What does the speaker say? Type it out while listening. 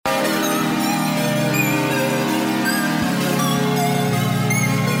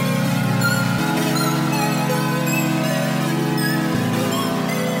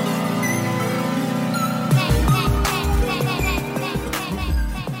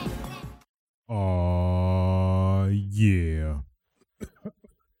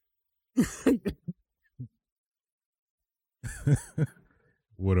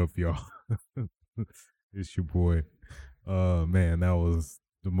What up, y'all? It's your boy. Man, that was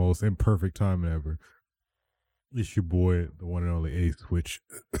the most imperfect timing ever. It's your boy, the one and only A Switch,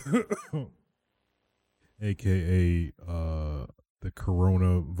 aka the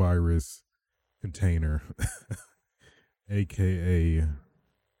coronavirus container, aka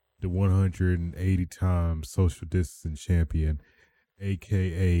the 180 times social distancing champion,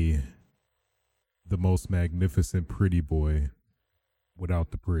 aka the most magnificent pretty boy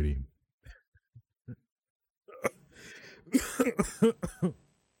without the pretty.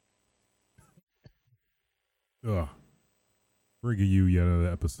 Ugh. Bringing you yet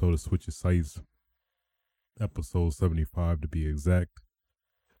another episode of Switch Your Sites, episode 75 to be exact.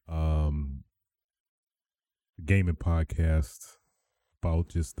 The gaming podcast about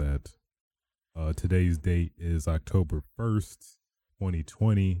just that. Today's date is October 1st,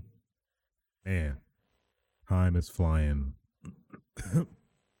 2020. Man, time is flying.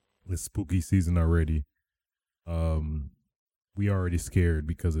 It's spooky season already. We already scared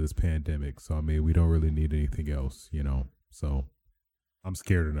because of this pandemic. So, I mean, we don't really need anything else, So, I'm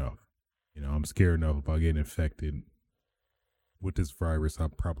scared enough. I'm scared enough about getting infected with this virus I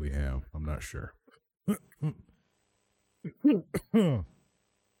probably have. I'm not sure. I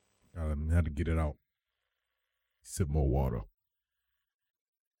had to get it out. Sip more water.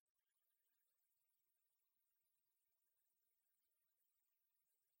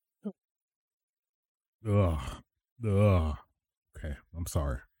 Ugh. Ugh. Okay, I'm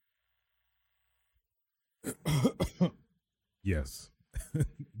sorry. Yes.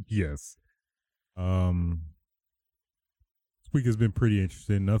 Yes. This week has been pretty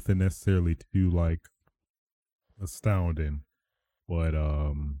interesting. Nothing necessarily too like astounding, but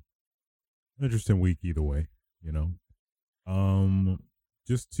interesting week either way,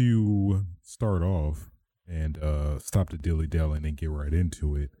 Just to start off and stop the dilly dallying and get right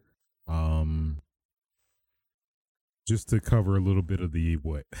into it. Just to cover a little bit of the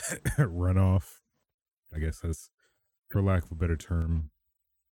runoff, I guess that's for lack of a better term,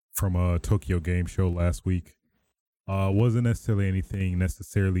 from a Tokyo Game Show last week. Wasn't necessarily anything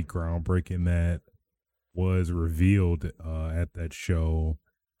necessarily groundbreaking that was revealed at that show.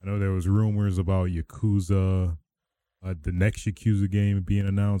 I know there was rumors about Yakuza, the next Yakuza game being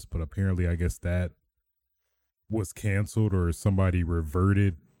announced, but apparently I guess that was canceled or somebody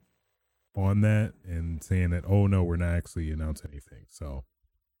reverted on that and saying that, oh no, we're not actually announcing anything. So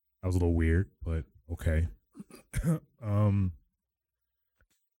that was a little weird, but okay.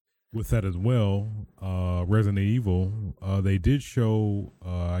 With that as well, Resident Evil, they did show,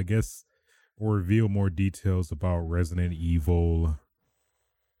 I guess, or reveal more details about Resident Evil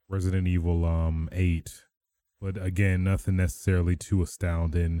 8. But again, nothing necessarily too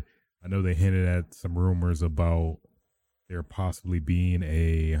astounding. I know they hinted at some rumors about there possibly being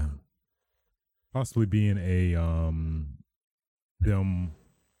a them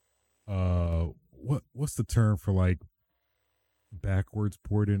what's the term for like backwards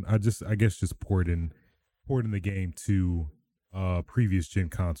porting? I guess just porting the game to previous gen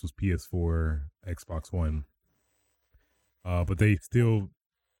consoles, PS4, Xbox One. But they still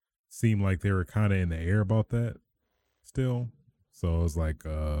seem like they were kind of in the air about that still. So I was like,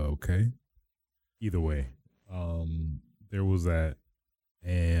 okay. Either way, there was that.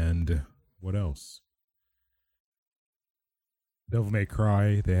 And what else? Devil May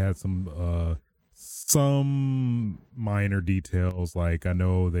Cry, they had some minor details. Like I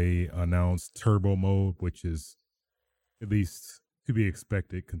know they announced turbo mode, which is at least to be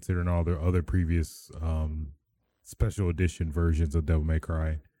expected considering all their other previous special edition versions of Devil May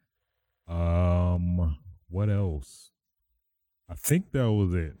Cry. What else? I think that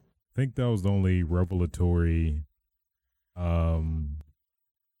was it. I think that was the only revelatory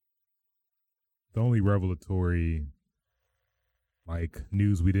like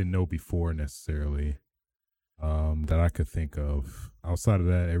news we didn't know before necessarily that I could think of. Outside of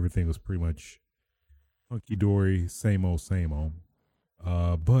that, everything was pretty much hunky dory, same old.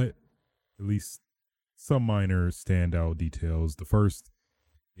 But at least some minor standout details. The first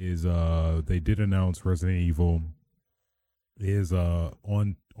is they did announce Resident Evil is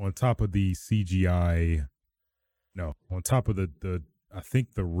on top of the CGI, no, on top of the I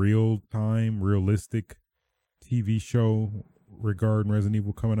think the realistic TV show regarding Resident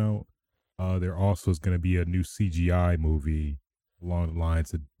Evil coming out. There also is going to be a new CGI movie along the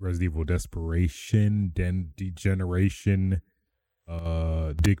lines of Resident Evil Desperation, then Degeneration,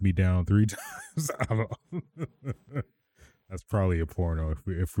 Dig Me Down 3 times. I don't know. That's probably a porno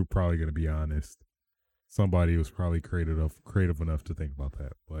if we're probably going to be honest. Somebody was probably creative enough to think about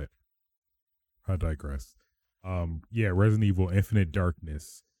that, but I digress. Yeah, Resident Evil Infinite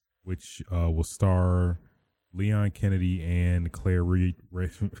Darkness, which will star Leon Kennedy and Claire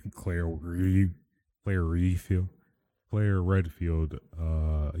Redfield, Claire Redfield.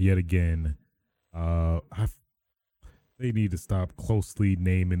 Yet again, I they need to stop closely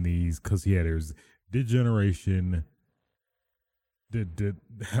naming these because yeah, there's Degeneration. Did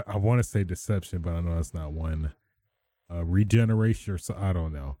I want to say Deception, but I know that's not one. Regeneration or so I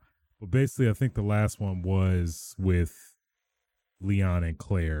don't know. But basically, I think the last one was with Leon and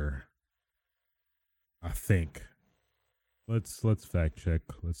Claire. I think. Let's fact check.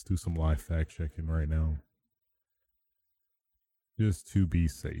 Let's do some live fact checking right now, just to be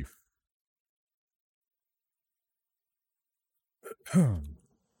safe.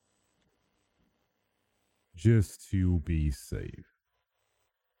 Just to be safe.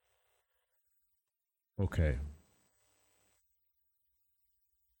 Okay.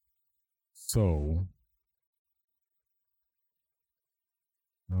 So,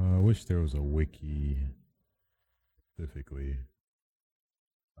 I wish there was a wiki specifically.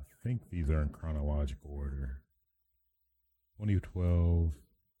 I think these are in chronological order. 2012,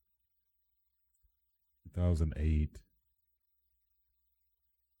 2008,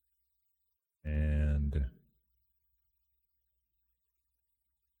 and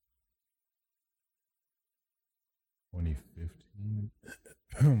 2015.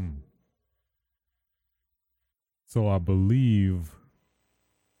 So I believe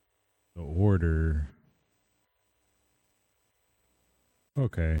the order.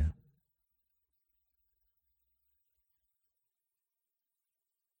 Okay.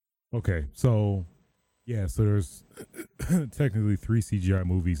 Okay. So yeah, so there's technically three CGI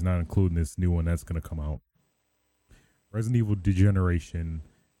movies, not including this new one that's gonna come out. Resident Evil Degeneration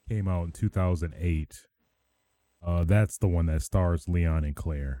came out in 2008. That's the one that stars Leon and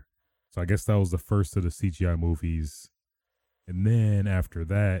Claire. So I guess that was the first of the CGI movies. And then after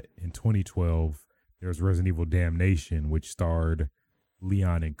that, in 2012, there's Resident Evil Damnation, which starred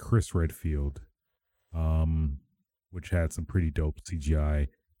Leon and Chris Redfield, which had some pretty dope CGI.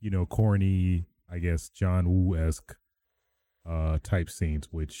 You know, corny, I guess, John Woo-esque type scenes,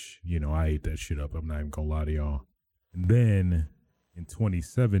 which, you know, I ate that shit up. I'm not even gonna lie to y'all. And then in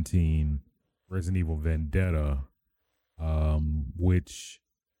 2017, Resident Evil Vendetta, which,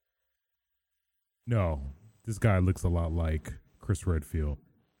 no, this guy looks a lot like Chris Redfield.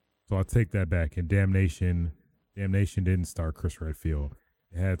 So I'll take that back. And Damnation didn't star Chris Redfield.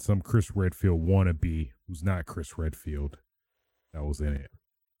 It had some Chris Redfield wannabe who's not Chris Redfield that was in it.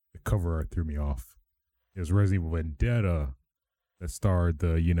 The cover art threw me off. It was Resident Evil Vendetta that starred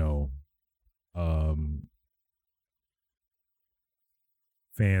the, you know,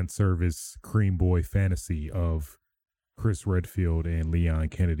 fan service cream boy fantasy of Chris Redfield and Leon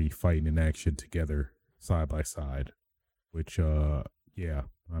Kennedy fighting in action together side by side. Which yeah,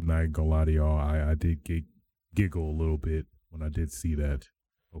 I'm not gonna lie to y'all, I did giggle a little bit when I did see that.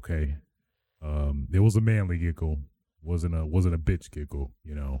 Okay. It was a manly giggle. Wasn't a bitch giggle,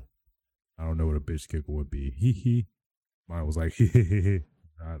 you know. I don't know what a bitch giggle would be. Hee hee. Mine was like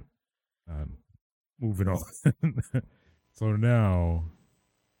not moving on. So now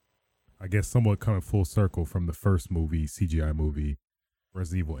I guess somewhat coming full circle from the first movie, CGI movie,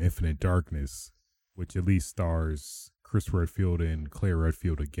 Resident Evil Infinite Darkness, which at least stars Chris Redfield and Claire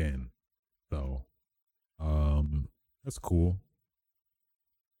Redfield again. So, that's cool.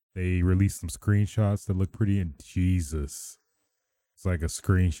 They released some screenshots that look pretty, and Jesus, it's like a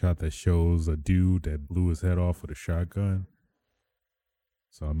screenshot that shows a dude that blew his head off with a shotgun.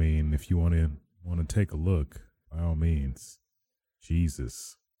 So, I mean, if you want to take a look, by all means,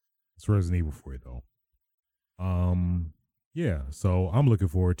 Jesus. It's Resident Evil for you though. Yeah, so I'm looking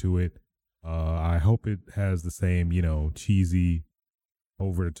forward to it. I hope it has the same, you know, cheesy,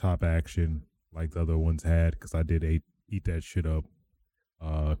 over the top action like the other ones had, because I did eat that shit up.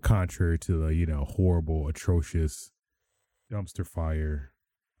 Contrary to the, you know, horrible, atrocious dumpster fire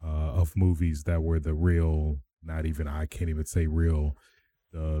of movies that were the real, not even, I can't even say real,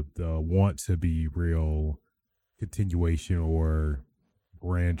 the want to be real continuation or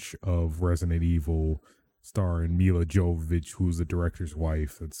branch of Resident Evil starring Mila Jovovich, who's the director's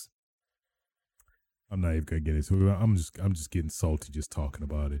wife. I'm not even gonna get into it. I'm just getting salty just talking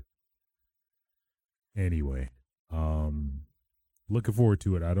about it. Anyway, looking forward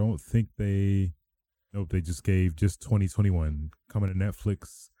to it. I don't think nope, they just gave just 2021 coming to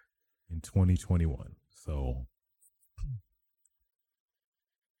Netflix in 2021. So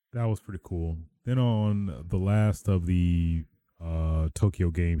that was pretty cool. Then on the last of the Tokyo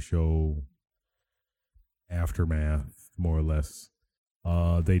Game Show aftermath, more or less,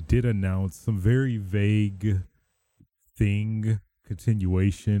 they did announce some very vague thing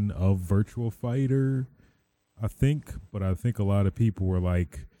continuation of Virtual Fighter, I think, but I think a lot of people were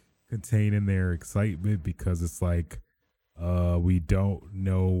like containing their excitement because it's like we don't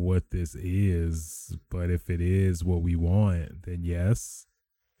know what this is, but if it is what we want, then yes.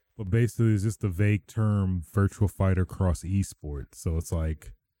 But basically, it's just a vague term, Virtual Fighter cross esports. So it's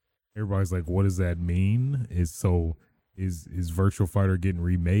like everybody's like, what does that mean? Is Virtual Fighter getting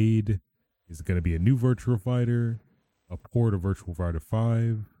remade? Is it going to be a new Virtual Fighter, a port of Virtual Fighter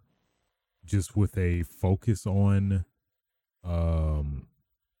 5, just with a focus on um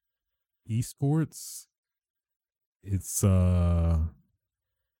esports? It's yeah,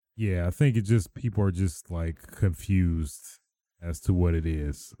 I think it just people are just like confused as to what it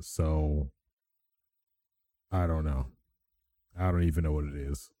is. So I don't know. I don't even know what it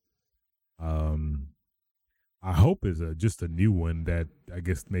is. Um I hope it's just a new one that I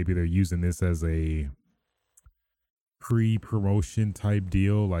guess maybe they're using this as a pre-promotion type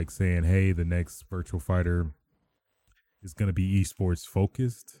deal, like saying, "Hey, the next Virtual Fighter is going to be esports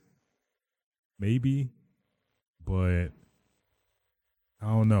focused." Maybe, but I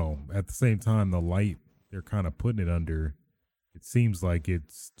don't know. At the same time, the light they're kind of putting it under, it seems like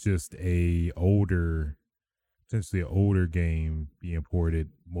it's just potentially an older game being ported,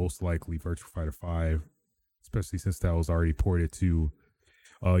 most likely Virtual Fighter 5, especially since that was already ported to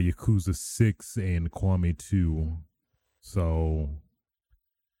Yakuza 6 and Kwame 2. So,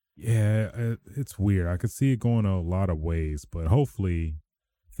 yeah, it's weird. I could see it going a lot of ways, but hopefully,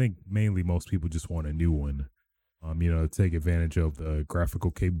 I think mainly most people just want a new one. Take advantage of the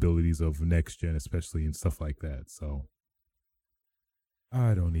graphical capabilities of next gen, especially and stuff like that. So,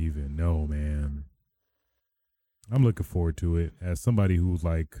 I don't even know, man. I'm looking forward to it as somebody who's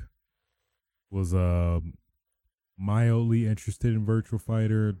like was mildly interested in Virtual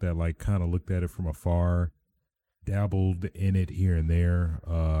Fighter, that like kind of looked at it from afar, dabbled in it here and there.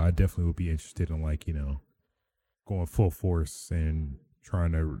 I definitely would be interested in like, going full force and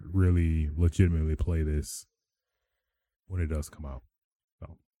trying to really legitimately play this when it does come out.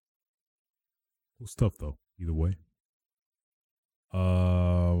 So cool stuff though, either way.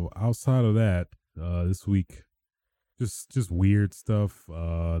 Outside of that, this week just weird stuff.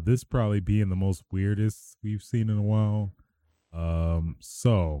 This probably being the most weirdest we've seen in a while.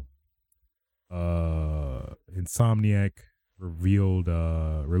 Insomniac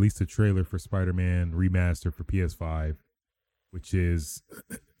released a trailer for Spider-Man Remastered for PS5, which is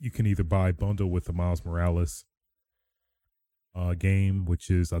you can either buy bundle with the Miles Morales game, which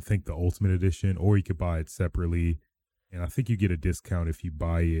is I think the Ultimate Edition, or you could buy it separately, and I think you get a discount if you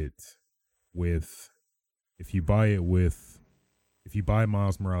buy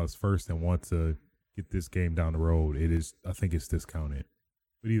Miles Morales first and want to get this game down the road. I think it's discounted.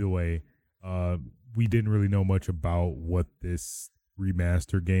 But either way, we didn't really know much about what this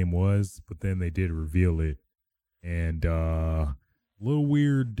remaster game was, but then they did reveal it, and a little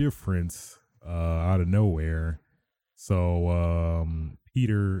weird difference out of nowhere. So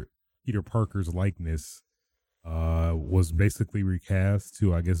Peter Parker's likeness was basically recast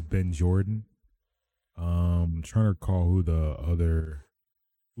to, I guess, Ben Jordan. I'm trying to recall who the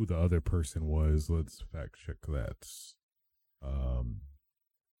other person was. Let's fact check that. Um,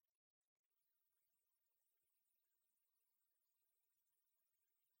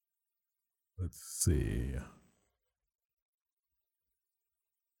 let's see.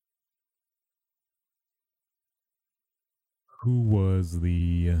 Who was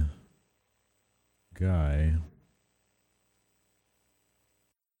the guy?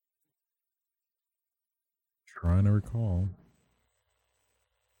 Trying to recall.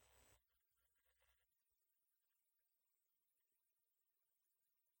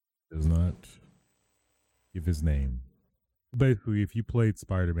 Does not give his name. Basically, if you played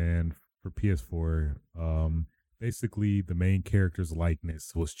Spider-Man for PS4, basically the main character's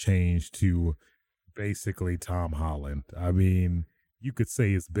likeness was changed to basically Tom Holland. I mean, you could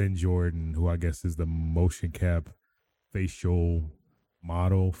say it's Ben Jordan, who I guess is the motion cap facial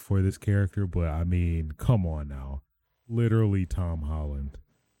model for this character, but I mean, come on now. Literally Tom Holland.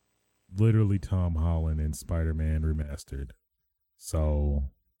 Literally Tom Holland in Spider-Man Remastered.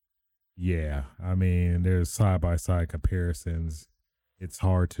 So, yeah, I mean, there's side by side comparisons. It's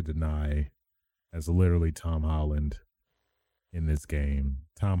hard to deny as literally Tom Holland in this game.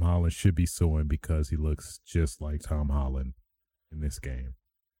 Tom Holland should be suing because he looks just like Tom Holland in this game.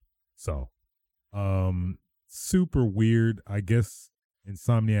 So, super weird. I guess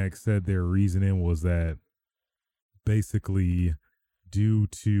Insomniac said their reasoning was that basically due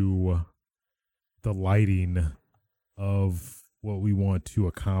to the lighting of what we want to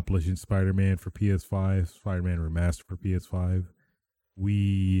accomplish in Spider-Man for PS5, Spider-Man Remastered for PS5,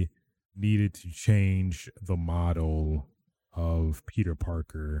 we needed to change the model of Peter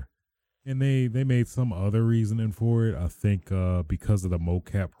Parker. And they made some other reasoning for it. I think because of the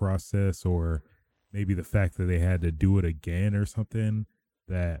mocap process, or maybe the fact that they had to do it again or something,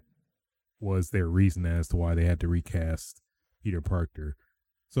 that was their reason as to why they had to recast Peter Parker.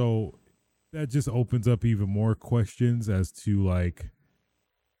 So that just opens up even more questions as to like,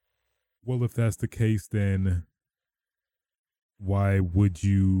 well, if that's the case, then why wouldn't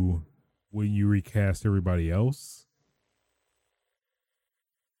you recast everybody else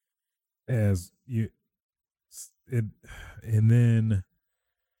as you it, and then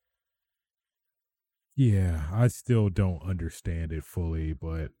yeah, I still don't understand it fully,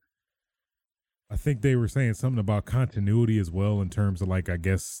 but I think they were saying something about continuity as well, in terms of like, I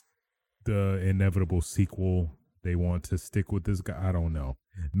guess the inevitable sequel, they want to stick with this guy. I don't know.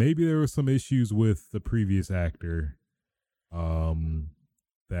 Maybe there were some issues with the previous actor,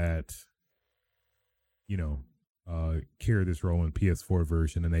 that, you know, carried this role in PS4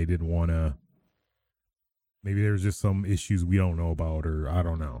 version, and they didn't want to. Maybe there's just some issues we don't know about, or I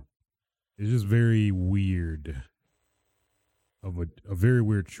don't know. It's just very weird, of a very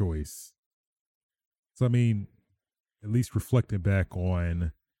weird choice. So I mean, at least reflecting back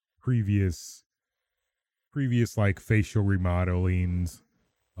on previous like facial remodelings,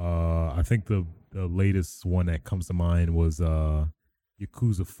 I think the latest one that comes to mind was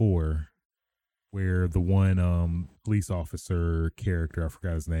Yakuza 4, where the one police officer character, I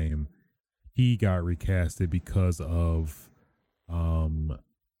forgot his name, he got recasted because of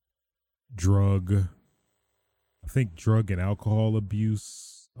drug drug and alcohol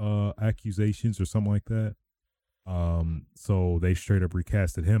abuse accusations or something like that. So they straight up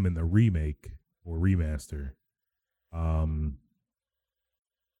recasted him in the remake or remaster. But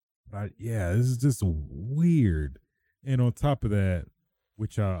yeah, this is just weird. And on top of that,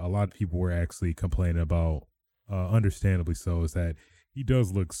 which a lot of people were actually complaining about, understandably so, is that he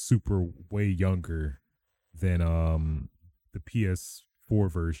does look super way younger than the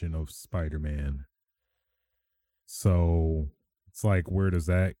PS4 version of Spider-Man. So it's like, where does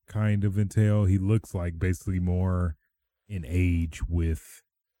that kind of entail? He looks like basically more in age with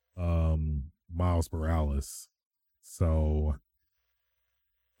Miles Morales. So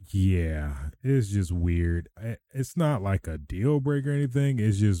yeah, it's just weird. It's not like a deal breaker or anything.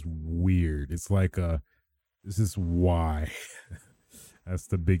 It's just weird. It's like this is why. That's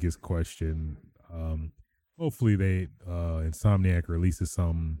the biggest question. Hopefully they Insomniac releases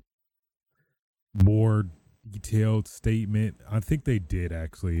some more detailed statement. I think they did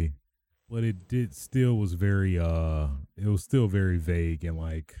actually, but it did still was very it was still very vague, and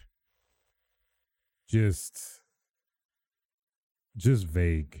like just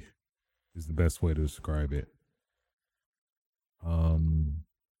vague is the best way to describe it. I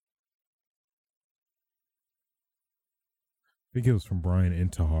think it was from Brian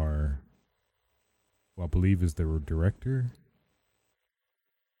Intihar, who I believe is the director.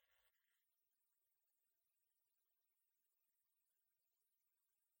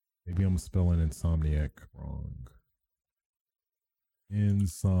 Maybe I'm spelling Insomniac wrong.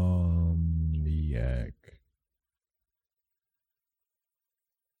 Insomniac.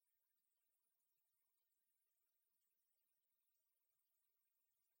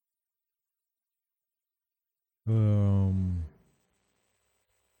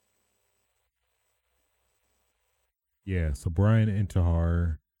 Yeah, so Brian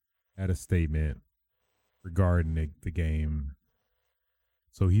Intihar had a statement regarding the game.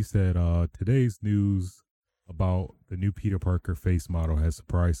 So he said, today's news about the new Peter Parker face model has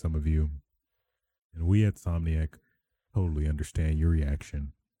surprised some of you. And we at Insomniac totally understand your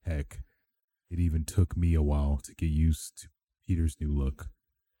reaction. Heck, it even took me a while to get used to Peter's new look.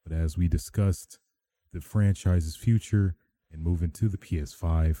 But as we discussed the franchise's future and move into the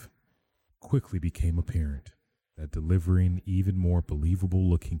PS5, quickly became apparent that delivering even more believable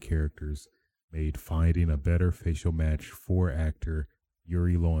looking characters made finding a better facial match for actor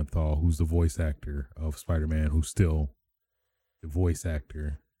Yuri Lowenthal, who's the voice actor of Spider-Man, who's still the voice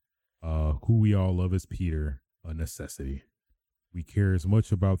actor, who we all love as Peter, a necessity. We care as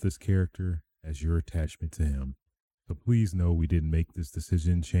much about this character as your attachment to him. So please know we didn't make this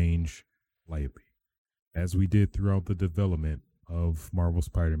decision change lightly. As we did throughout the development of Marvel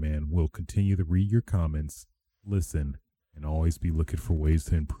Spider-Man, we'll continue to read your comments, listen, and always be looking for ways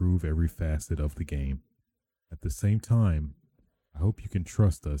to improve every facet of the game. At the same time, I hope you can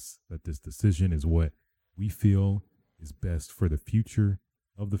trust us that this decision is what we feel is best for the future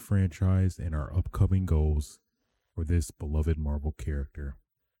of the franchise and our upcoming goals. for this beloved Marvel character.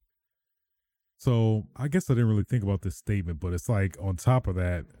 So I guess I didn't really think about this statement, but it's like on top of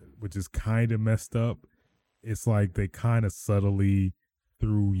that, which is kind of messed up, it's like they kind of subtly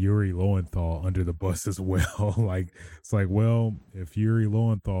threw Yuri Lowenthal under the bus as well. Like it's like, well, if Yuri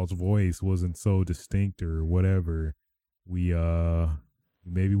Lowenthal's voice wasn't so distinct or whatever, we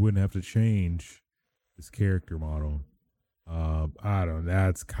maybe wouldn't have to change this character model. I don't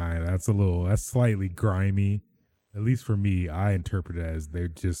know. That's slightly grimy. At least for me, I interpret it as they're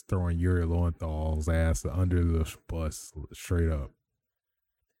just throwing Yuri Lowenthal's ass under the bus straight up.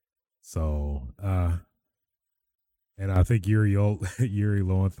 So, and I think Yuri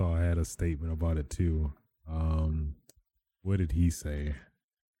Lowenthal had a statement about it too. What did he say?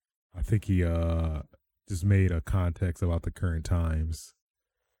 I think he just made a context about the current times.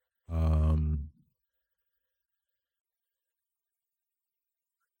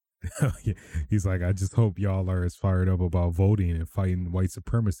 He's like, I just hope y'all are as fired up about voting and fighting white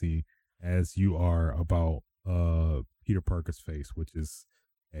supremacy as you are about Peter Parker's face, which is,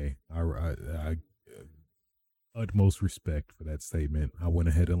 hey, I utmost respect for that statement. I went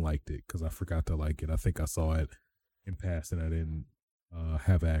ahead and liked it because I forgot to like it. I think I saw it in passing. I didn't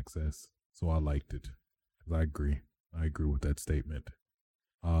have access, so I liked it because I agree. I agree with that statement.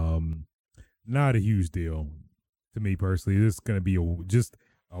 Not a huge deal to me personally. This is gonna be just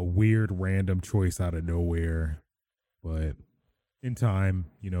a weird random choice out of nowhere, but in time,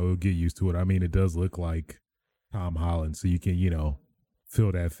 you'll get used to it. I mean, it does look like Tom Holland, so you can,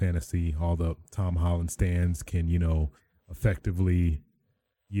 feel that fantasy. All the Tom Holland stands can, effectively,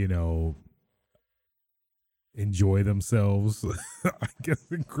 enjoy themselves. I guess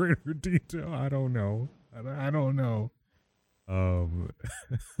in greater detail. I don't know. I don't know. Um,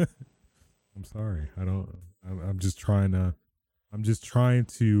 I'm sorry. I'm just trying to. I'm just trying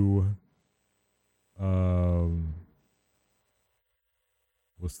to.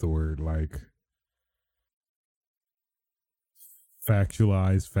 What's the word? Like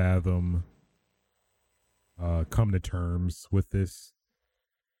factualize, fathom, come to terms with this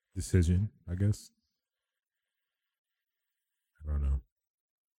decision, I guess. I don't know.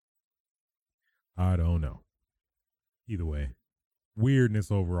 I don't know. Either way, weirdness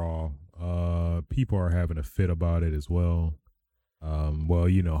overall. People are having a fit about it as well. Well,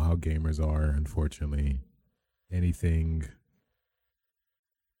 you know how gamers are, unfortunately. Anything,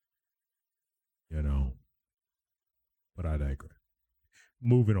 you know, but I digress.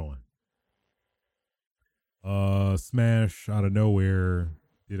 Moving on. Smash out of nowhere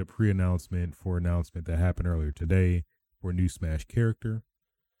did a pre-announcement for announcement that happened earlier today for a new Smash character.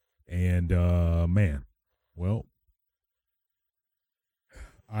 And man, well,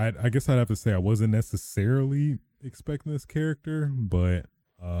 I guess I'd have to say I wasn't necessarily expecting this character, but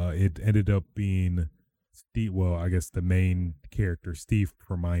it ended up being Steve. Well, I guess the main character, Steve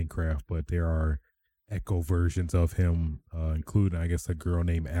from Minecraft, but there are echo versions of him, including I guess a girl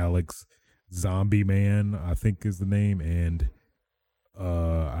named Alex Zombie Man, I think is the name, and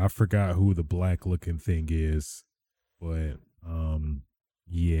I forgot who the black looking thing is, but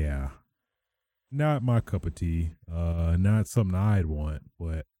yeah, not my cup of tea. Not something I'd want,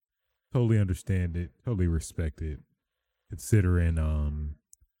 but totally understand it, totally respect it, considering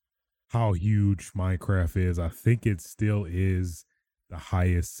how huge Minecraft is. I think it still is the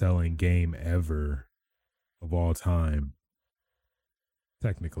highest selling game ever of all time,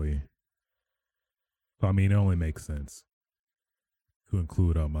 technically. So I mean, it only makes sense to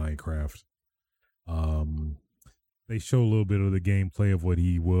include Minecraft. Um, they show a little bit of the gameplay of what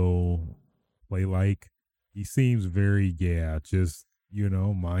he will play like. He seems very, yeah, just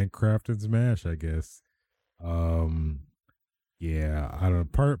Minecraft and Smash, I guess. Um, yeah, I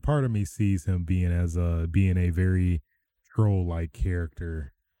don't. Part of me sees him being a very troll like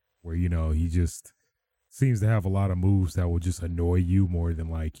character, where he just seems to have a lot of moves that will just annoy you more than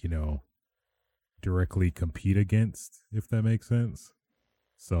like directly compete against, if that makes sense.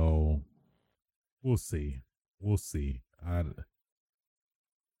 So we'll see. We'll see.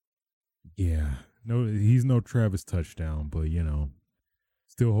 Yeah, no, he's no Travis Touchdown, but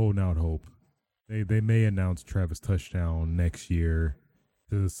still holding out hope. They may announce Travis Touchdown next year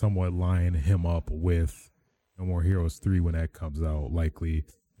to somewhat line him up with No More Heroes 3 when that comes out, likely,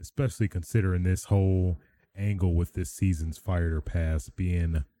 especially considering this whole angle with this season's Fighter Pass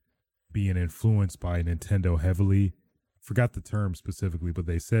being influenced by Nintendo heavily. Forgot the term specifically, but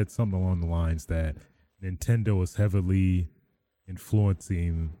they said something along the lines that Nintendo is heavily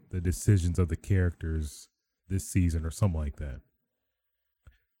influencing the decisions of the characters this season or something like that.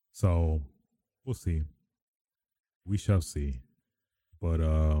 So we'll see. We shall see. But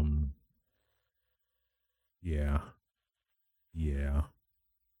Yeah. Yeah.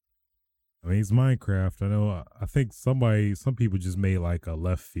 I mean, it's Minecraft. I know. I think some people just made like a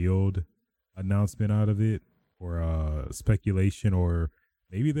left field announcement out of it, or speculation, or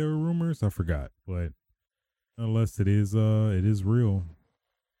maybe there were rumors. I forgot, but nonetheless, it is real.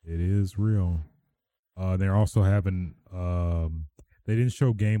 It is real. They're also having they didn't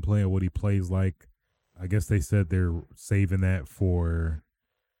show gameplay of what he plays like. I guess they said they're saving that for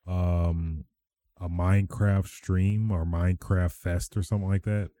um a Minecraft stream or Minecraft Fest or something like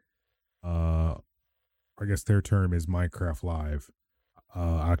that. Uh, I guess their term is Minecraft Live.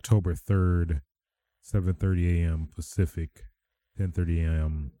 October 3rd, 7:30 a.m. Pacific, 10:30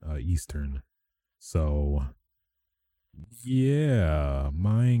 a.m. Eastern. So yeah,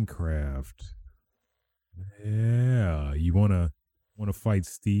 Minecraft. Yeah, you wanna fight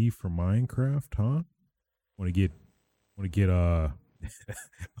Steve for Minecraft, huh? Want to get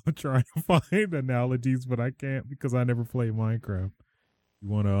I'm trying to find analogies, but I can't because I never played Minecraft. You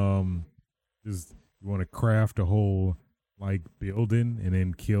wanna just you wanna craft a whole like building and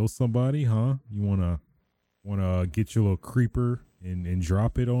then kill somebody, huh? You wanna get your little creeper and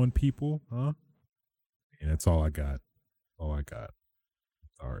drop it on people, huh? And that's all I got. All I got.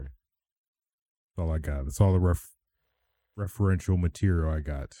 Sorry. That's all I got. That's all the referential material I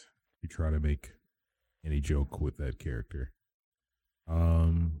got. You try to make any joke with that character.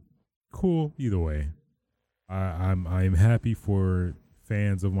 Um, cool. Either way, I'm happy for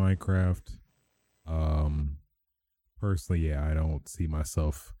fans of Minecraft. Um, personally, yeah, I don't see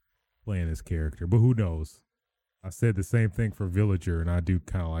myself playing this character, but who knows? I said the same thing for Villager, and I do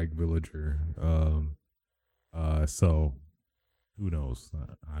kind of like Villager. So who knows?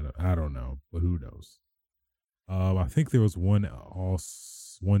 I don't know, but who knows? I think there was one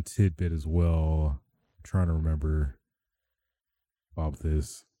tidbit as well. I'm trying to remember about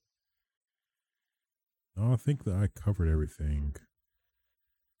this. No, I think that I covered everything.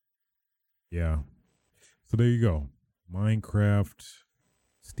 Yeah. So there you go. Minecraft.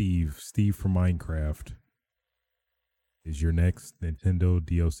 Steve from Minecraft is your next Nintendo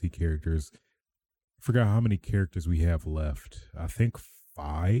DLC characters. I forgot how many characters we have left. I think 5.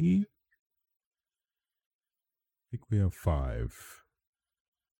 I think we have 5.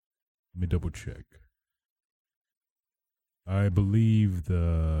 Let me double check. I believe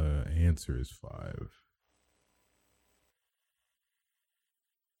the answer is 5.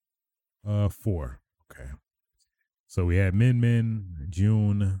 4. Okay. So we had Min,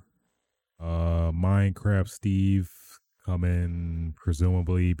 June, Minecraft Steve coming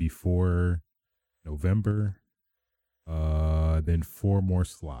presumably before November. Then 4 more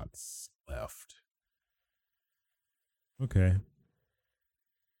slots left. Okay.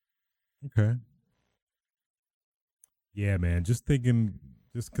 Okay. Yeah, man. Just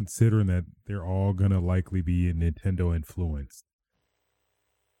considering that they're all gonna likely be Nintendo influenced.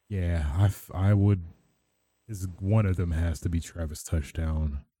 Yeah, I would. Is one of them has to be Travis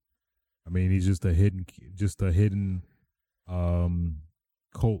Touchdown. I mean, he's just a hidden, um,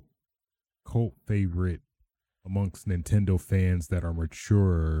 cult favorite amongst Nintendo fans that are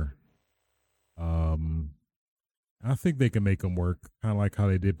mature. Um, I think they can make him work, kind of like how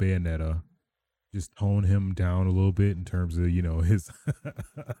they did Bayonetta. Just tone him down a little bit in terms of his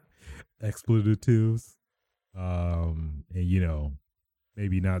expletives, and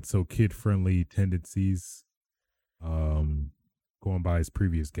maybe not so kid friendly tendencies, um, going by his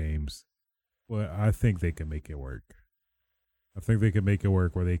previous games. But I think they can make it work. I think they can make it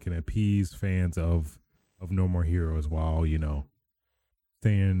work where they can appease fans of No More Heroes while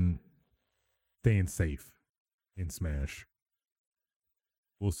staying staying safe in Smash.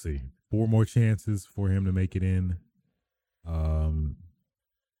 We'll see. 4 more chances for him to make it in. Um,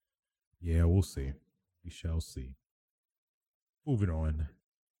 yeah, we'll see. We shall see. Moving on.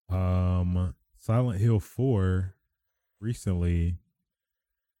 Silent Hill 4 recently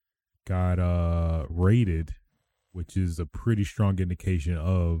got rated, which is a pretty strong indication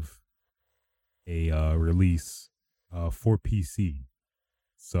of a release for PC.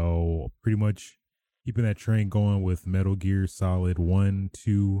 So pretty much keeping that train going with Metal Gear Solid 1,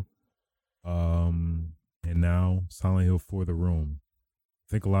 2, and now Silent Hill 4 The Room.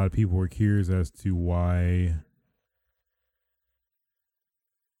 I think a lot of people were curious as to why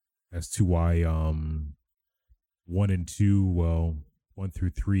 1 and 2, well, 1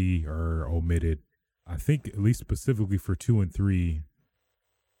 through 3 are omitted. I think at least specifically for 2 and 3,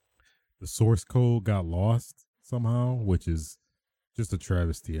 the source code got lost somehow, which is just a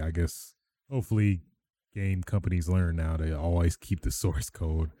travesty. I guess hopefully game companies learn now to always keep the source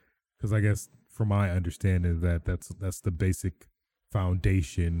code, because I guess from my understanding that's the basic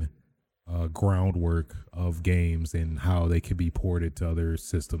foundation groundwork of games and how they can be ported to other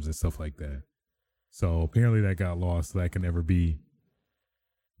systems and stuff like that. So apparently that got lost. So that can never be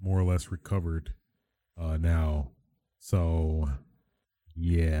more or less recovered now. So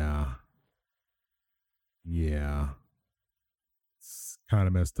yeah, yeah, it's kind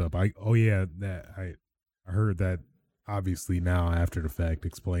of messed up. I heard that obviously now after the fact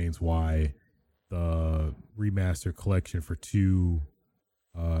explains why the remaster collection for two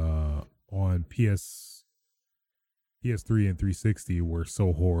on PS3 and 360 were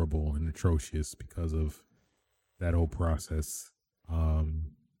so horrible and atrocious because of that whole process.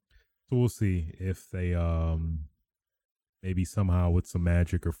 Um, so we'll see if they maybe somehow with some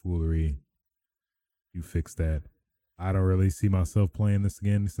magic or foolery you fix that. I don't really see myself playing this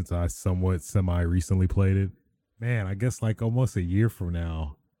again since I somewhat semi recently played it. Man, I guess like almost a year from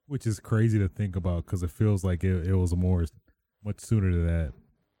now, which is crazy to think about because it feels like it was more much sooner than that.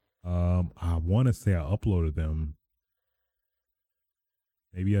 I want to say I uploaded them.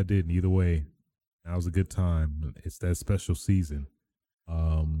 Maybe I didn't. Either way, that was a good time. It's that special season.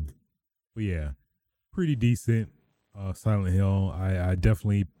 Um, but yeah, pretty decent. Silent Hill. I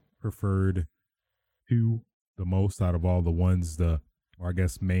definitely preferred two the most out of all the ones. Or I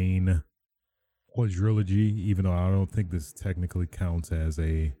guess main quadrilogy. Even though I don't think this technically counts as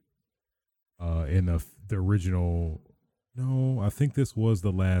a in the original. No, I think this was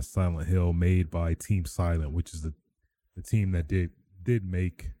the last Silent Hill made by Team Silent, which is the team that did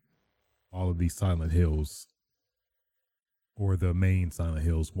make all of these Silent Hills, or the main Silent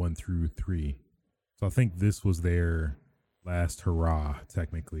Hills 1 through 3. So I think this was their last hurrah,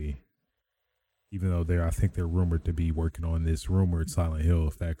 technically. Even though I think they're rumored to be working on this rumored Silent Hill,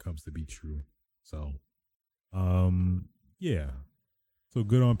 if that comes to be true. So, yeah. So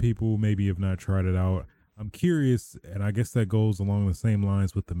good on people maybe have not tried it out. I'm curious, and I guess that goes along the same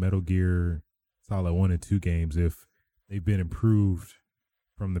lines with the Metal Gear Solid 1 and 2 games, if they've been improved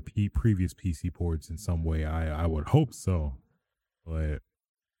from the previous PC ports in some way. I would hope so. But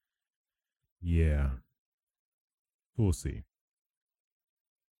yeah, we'll see.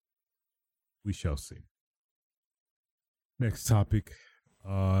 We shall see. Next topic.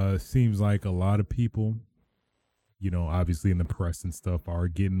 Seems like a lot of people, obviously in the press and stuff, are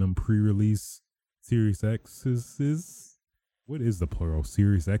getting them pre-release Series X's. What is the plural?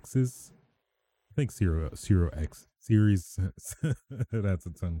 Series X's? I think Zero X. Series that's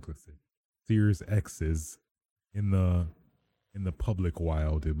a tongue twister. Series X's in the public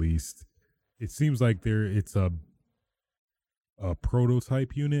wild, at least. It seems like it's a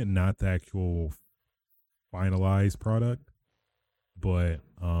prototype unit, not the actual finalized product. But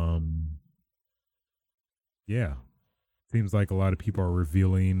yeah, seems like a lot of people are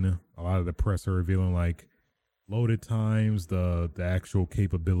revealing, a lot of the press are revealing like loaded times, the actual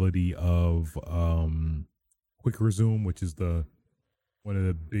capability of quick resume, which is one of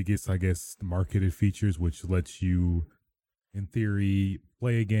the biggest, I guess, marketed features, which lets you, in theory,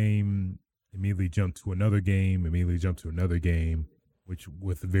 play a game, immediately jump to another game, which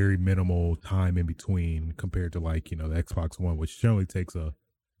with very minimal time in between compared to like, the Xbox One, which generally takes a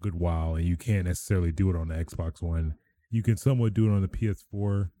good while, and you can't necessarily do it on the Xbox One. You can somewhat do it on the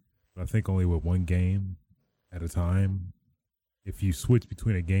PS4, but I think only with one game at a time. If you switch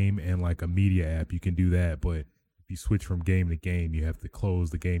between a game and like a media app, you can do that, but if you switch from game to game, you have to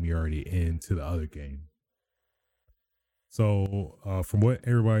close the game you're already in to the other game. So from what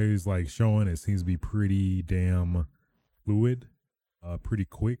everybody's like showing, it seems to be pretty damn fluid, pretty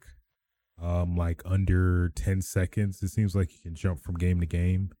quick. Like under 10 seconds, it seems like you can jump from game to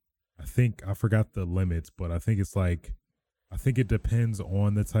game. I forgot the limits, but I think it depends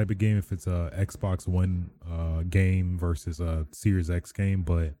on the type of game. If it's a Xbox One game versus a Series X game,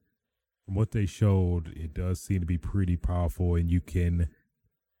 but from what they showed, it does seem to be pretty powerful, and you can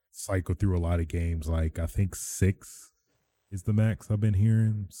cycle through a lot of games. Like I think 6 is the max I've been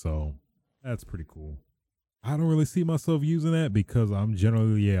hearing, so that's pretty cool. I don't really see myself using that because I'm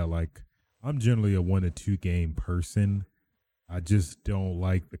generally a 1 to 2 game person. I just don't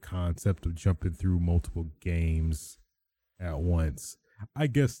like the concept of jumping through multiple games at once. I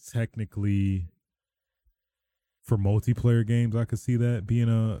guess technically for multiplayer games I could see that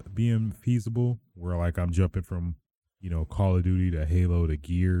being feasible, where like I'm jumping from, Call of Duty to Halo to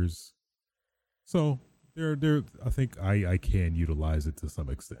Gears. So there I think I can utilize it to some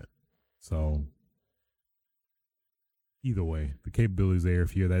extent. So either way, the capabilities there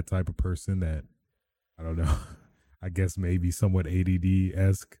if you're that type of person that, I don't know, I guess maybe somewhat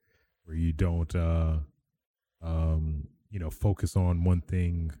ADD-esque, where you don't focus on one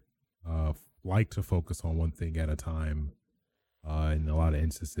thing, like to focus on one thing at a time in a lot of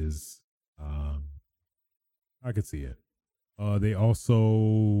instances. Um, I could see it. They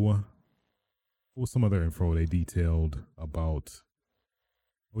also, what was some other info they detailed about?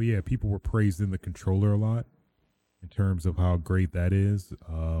 Oh yeah, people were praising the controller a lot in terms of how great that is.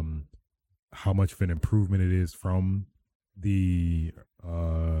 How much of an improvement it is from the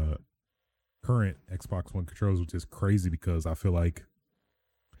current Xbox One controllers, which is crazy because I feel like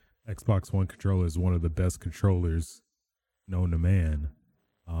Xbox One controller is one of the best controllers known to man.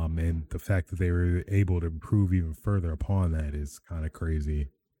 And the fact that they were able to improve even further upon that is kind of crazy.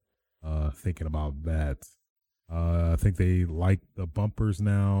 Thinking about that, I think they like the bumpers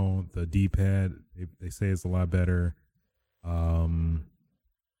now. The D pad, they say it's a lot better. Um,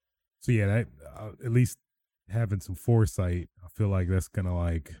 so yeah, that at least having some foresight, I feel like that's gonna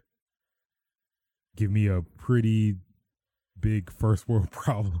like give me a pretty big first world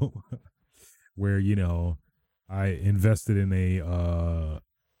problem where I invested in a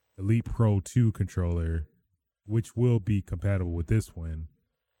Elite Pro 2 controller, which will be compatible with this one.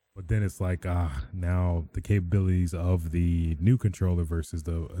 But then it's like, now the capabilities of the new controller versus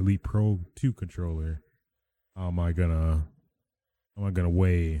the Elite Pro 2 controller. How am I gonna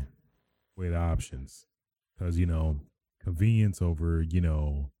weigh the options? Because convenience over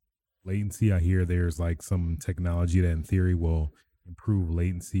latency. I hear there's like some technology that in theory will improve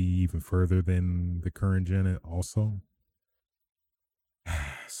latency even further than the current gen also.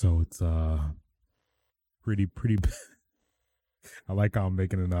 So it's pretty I like how I'm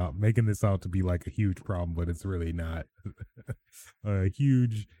making this out to be like a huge problem, but it's really not a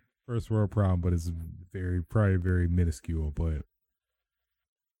huge first world problem, but it's probably very minuscule, but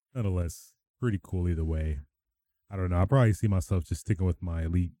nonetheless, pretty cool either way. I don't know. I probably see myself just sticking with my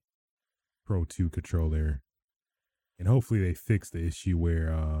Elite Pro 2 controller. And hopefully they fix the issue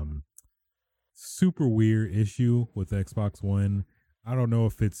where super weird issue with the Xbox One. I don't know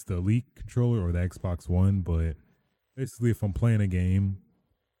if it's the Elite controller or the Xbox One, but basically if I'm playing a game,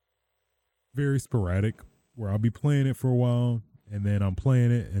 very sporadic, where I'll be playing it for a while and then I'm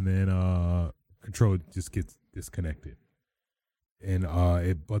playing it and then controller just gets disconnected. And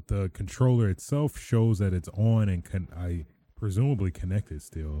but the controller itself shows that it's on and I presumably connected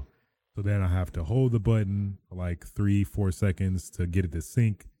still. So then I have to hold the button for like 3-4 seconds to get it to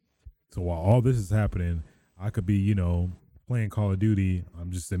sync. So while all this is happening, I could be, playing Call of Duty.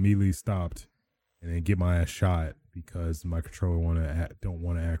 I'm just immediately stopped and then get my ass shot because my controller don't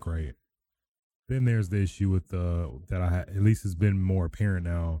want to act right. Then there's the issue with at least has been more apparent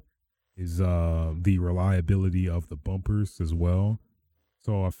now is the reliability of the bumpers as well.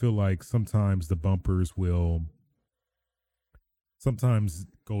 So I feel like sometimes the bumpers will sometimes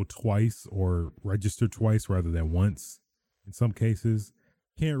go twice or register twice rather than once in some cases.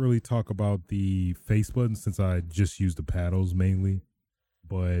 Can't really talk about the face button since I just use the paddles mainly,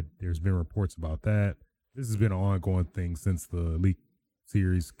 but there's been reports about that. This has been an ongoing thing since the Elite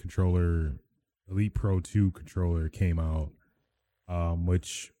Series controller, Elite Pro 2 controller came out,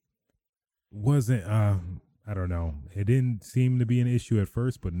 which wasn't, I don't know. It didn't seem to be an issue at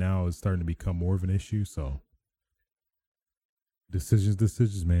first, but now it's starting to become more of an issue. So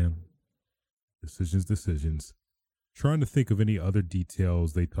decisions, man. Decisions. Trying to think of any other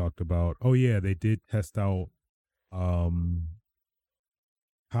details they talked about. Oh yeah, they did test out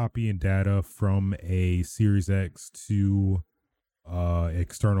copying data from a Series X to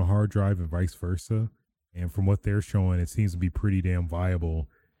external hard drive and vice versa. And from what they're showing, it seems to be pretty damn viable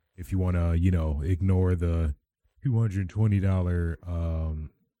if you want to, ignore the $220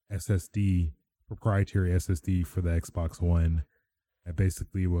 SSD, proprietary SSD for the Xbox One. That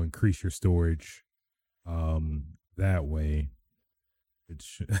basically will increase your storage that way.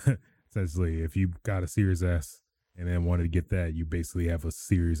 Which essentially, if you got a Series S and then wanted to get that, you basically have a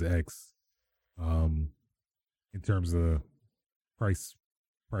Series X in terms of price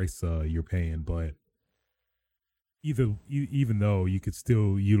you're paying. But even though you could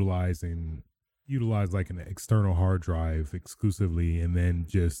still utilize like an external hard drive exclusively, and then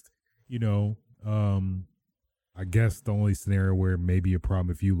just I guess the only scenario where maybe a problem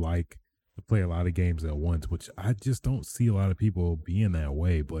if you like to play a lot of games at once, which I just don't see a lot of people being that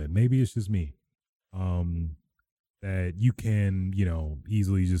way, but maybe it's just me. That you can,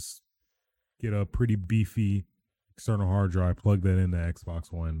 easily just get a pretty beefy external hard drive, plug that into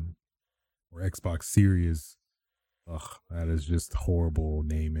Xbox One or Xbox Series. Ugh, that is just horrible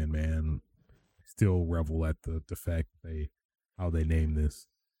naming, man. I still revel at the fact how they name this.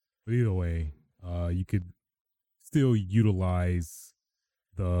 But either way, you could still utilize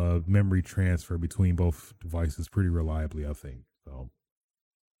the memory transfer between both devices pretty reliably, I think. So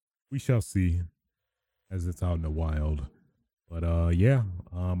we shall see as it's out in the wild. But I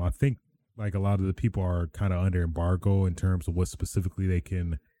think like a lot of the people are kind of under embargo in terms of what specifically they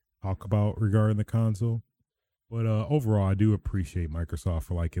can talk about regarding the console. But overall, I do appreciate Microsoft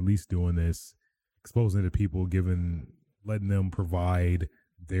for like at least doing this, exposing it to people, letting them provide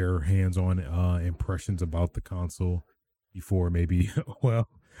their hands-on impressions about the console before maybe. Well,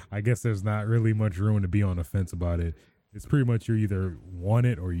 I guess there's not really much room to be on the fence about it. It's pretty much you either want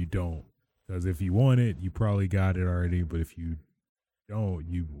it or you don't. Because if you want it, you probably got it already. But if you don't,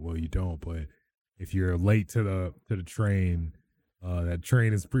 you don't. But if you're late to the train, that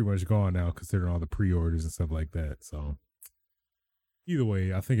train is pretty much gone now, considering all the pre-orders and stuff like that. So either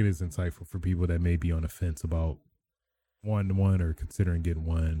way, I think it is insightful for people that may be on the fence about wanting one or considering getting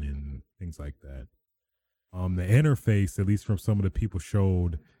one and things like that. The interface, at least from some of the people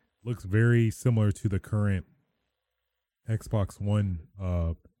showed, looks very similar to the current Xbox One.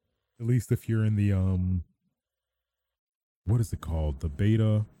 At least if you're in the what is it called? The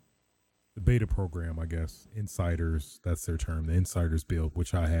beta program, I guess. Insiders, that's their term. The Insiders build,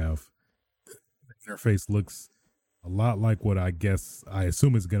 which I have. The interface looks a lot like what I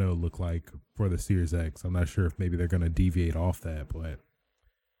assume is gonna look like for the Series X. I'm not sure if maybe they're gonna deviate off that, but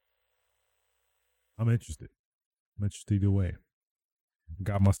I'm interested. I'm interested either way.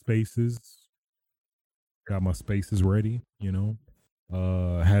 Got my spaces ready,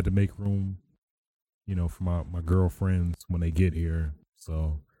 had to make room, for my girlfriends when they get here.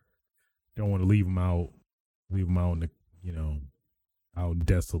 So don't want to leave them out in the, out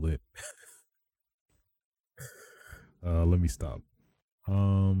desolate. Let me stop.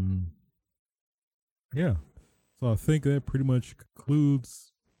 Yeah. So I think that pretty much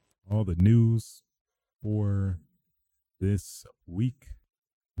concludes all the news for this week.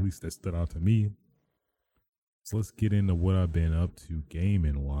 At least that stood out to me. So let's get into what I've been up to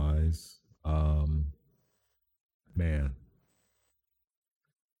gaming wise. Man.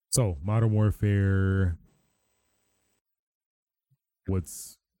 So Modern Warfare,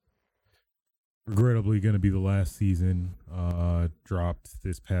 what's regrettably going to be the last season, dropped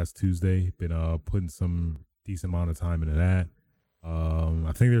this past Tuesday. Been putting some decent amount of time into that.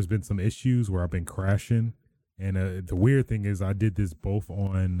 I think there's been some issues where I've been crashing, and the weird thing is I did this both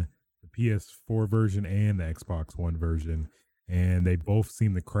on the PS4 version and the Xbox One version, and they both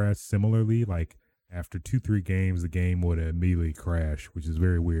seem to crash similarly. Like after 2-3 games, the game would immediately crash, which is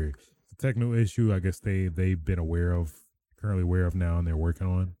very weird. It's a technical issue I guess they've been currently aware of now, and they're working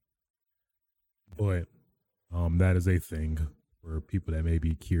on. But that is a thing for people that may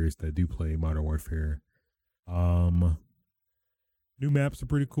be curious that do play Modern Warfare. New maps are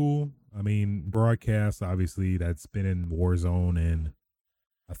pretty cool. I mean, broadcast, obviously, that's been in Warzone, and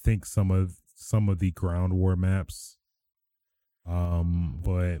I think some of the ground war maps.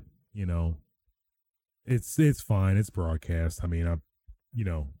 But it's fine. It's broadcast. I mean,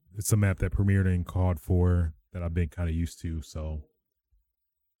 it's a map that premiered in COD 4 that I've been kind of used to. So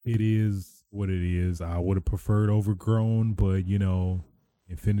it is what it is. I would have preferred Overgrown, but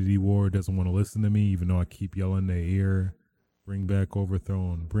Infinity Ward doesn't want to listen to me, even though I keep yelling in their ear, bring back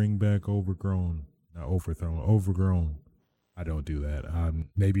Overthrown, bring back Overgrown. Not Overthrown, Overgrown. I don't do that.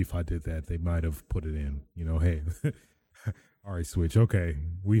 Maybe if I did that, they might have put it in. Hey, all right, Switch. Okay,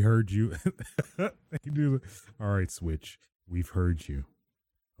 we heard you. All right, Switch. We've heard you.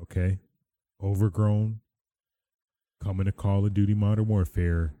 Okay, Overgrown. Coming to Call of Duty Modern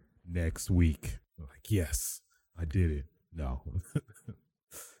Warfare next week. Like, yes, I did it. No.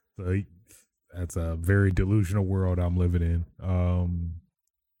 So that's a very delusional world I'm living in.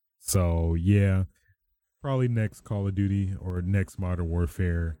 So yeah, probably next Call of Duty or next Modern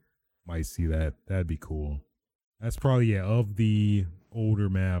Warfare might see that. That'd be cool. That's probably of the older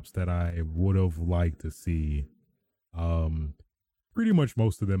maps that I would have liked to see. Pretty much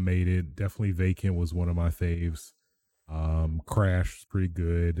most of them made it. Definitely Vacant was one of my faves. Crash was pretty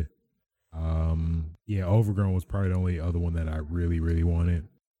good. Overgrown was probably the only other one that I really, really wanted.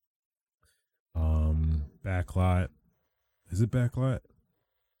 Backlot. Is it Backlot?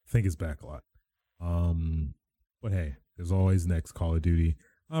 I think it's Backlot. But hey, there's always next Call of Duty.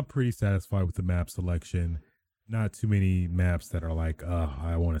 I'm pretty satisfied with the map selection. Not too many maps that are like,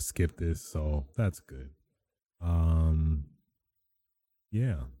 I want to skip this, so that's good.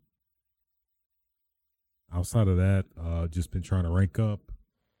 Yeah. Outside of that, just been trying to rank up.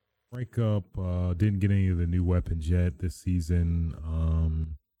 Didn't get any of the new weapons yet this season.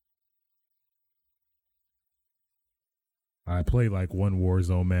 I played like one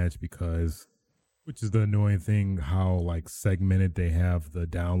Warzone match which is the annoying thing, how like segmented they have the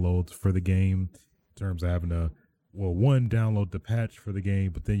downloads for the game in terms of having to, download the patch for the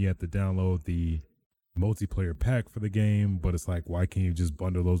game, but then you have to download the multiplayer pack for the game, but it's like, why can't you just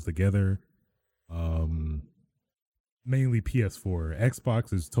bundle those together? Um, Mainly PS4.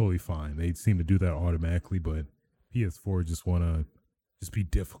 Xbox is totally fine. They seem to do that automatically, but PS4 just want to just be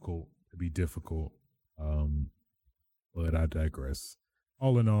difficult to be difficult. Um, but I digress.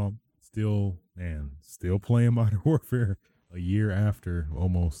 All in all, still playing Modern Warfare a year after,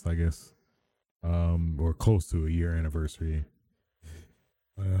 almost, I guess, or close to a year anniversary.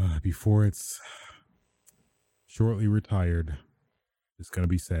 Before it's shortly retired, it's gonna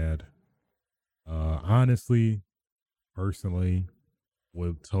be sad. Honestly, personally,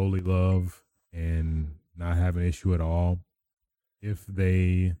 would totally love and not have an issue at all if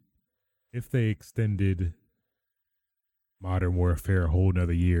they extended Modern Warfare a whole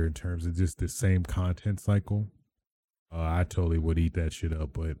nother year in terms of just the same content cycle. I totally would eat that shit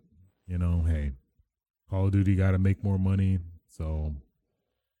up, but hey, Call of Duty got to make more money, so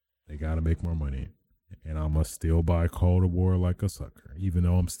they got to make more money, and I must still buy Call of War like a sucker, even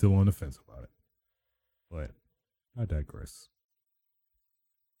though I'm still on the fence about it. But I digress.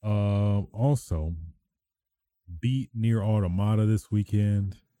 Also beat Nier Automata this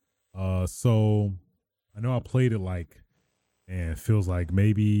weekend. So I know I played it like, and it feels like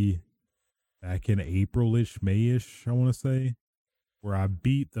maybe back in April-ish, May-ish, I want to say, where I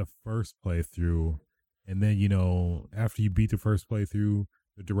beat the first playthrough. And then, after you beat the first playthrough,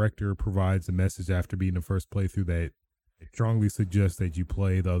 the director provides a message after beating the first playthrough that it strongly suggests that you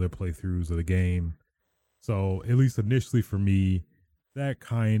play the other playthroughs of the game. So at least initially for me, that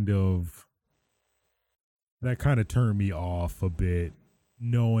kind of turned me off a bit,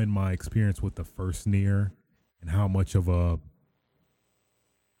 knowing my experience with the first Nier and how much of a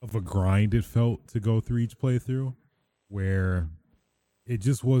grind it felt to go through each playthrough, where it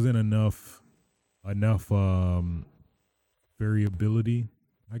just wasn't enough variability,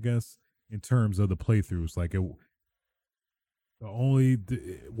 I guess, in terms of the playthroughs. Like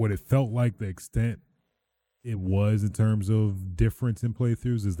what it felt like, the extent it was in terms of difference in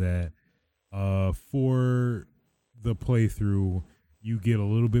playthroughs is that for the playthrough you get a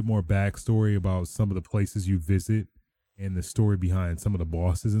little bit more backstory about some of the places you visit and the story behind some of the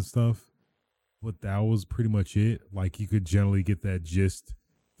bosses and stuff, but that was pretty much it. Like, you could generally get that gist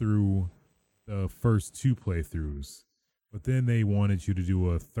through the first two playthroughs, but then they wanted you to do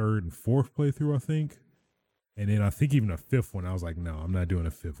a third and fourth playthrough, I think, and then I think even a fifth one. I was like, no, I'm not doing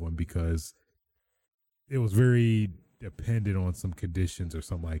a fifth one because it was very dependent on some conditions or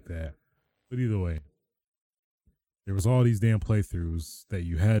something like that. But either way, there was all these damn playthroughs that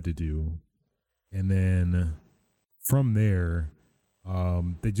you had to do, and then from there,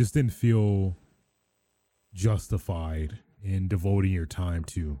 they just didn't feel justified in devoting your time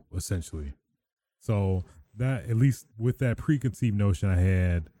to, essentially. So that, at least with that preconceived notion I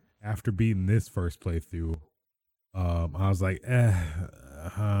had after beating this first playthrough, I was like,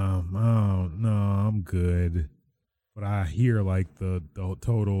 oh, no, I'm good. But I hear like the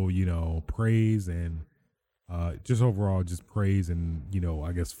total, praise and just overall just praise and,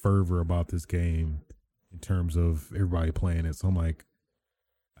 I guess fervor about this game in terms of everybody playing it. So I'm like,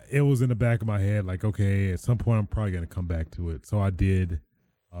 it was in the back of my head, like, okay, at some point I'm probably going to come back to it. So I did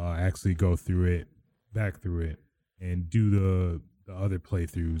actually go back through it and do the other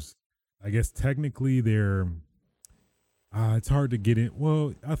playthroughs. I guess technically it's hard to get in.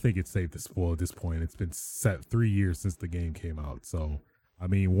 Well, I think it's safe to spoil at this point. It's been set 3 years since the game came out. So, I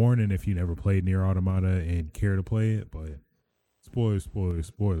mean, warning if you never played Nier Automata and care to play it, but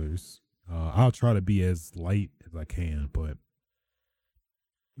spoilers. I'll try to be as light as I can, but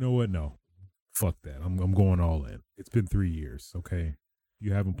you know what? No, fuck that. I'm going all in. It's been 3 years. Okay.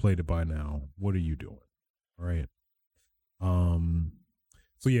 You haven't played it by now. What are you doing? All right.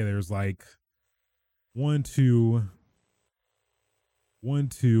 So yeah, there's like 1, 2,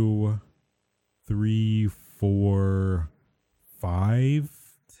 3, 4, 5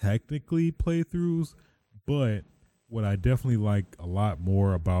 technically playthroughs, but what I definitely like a lot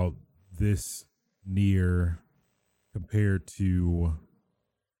more about this Nier compared to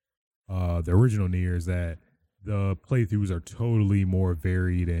the original Nier is that the playthroughs are totally more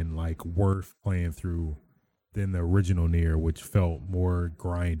varied and like worth playing through than the original Nier, which felt more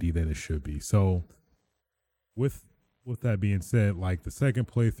grindy than it should be. So with that being said, like the second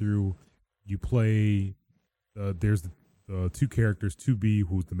playthrough, you play there's the two characters, 2B,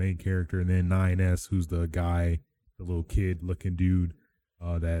 who's the main character, and then 9S, who's the guy, the little kid looking dude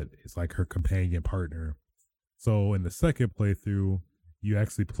that is like her companion partner. So in the second playthrough, you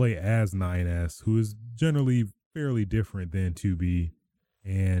actually play as 9S, who is generally fairly different than 2B,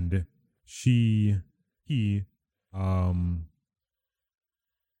 and he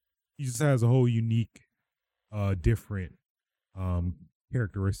he just has a whole unique, different um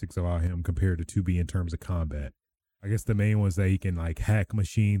characteristics about him compared to 2B in terms of combat. I guess the main ones that he can like hack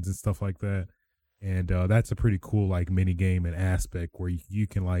machines and stuff like that. And that's a pretty cool like mini game and aspect where you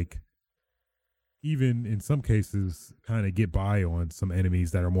can like even in some cases kind of get by on some enemies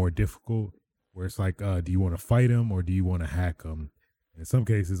that are more difficult where it's like do you want to fight them or do you want to hack them? In some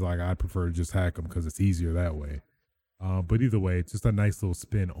cases like I prefer to just hack them because it's easier that way. But either way, it's just a nice little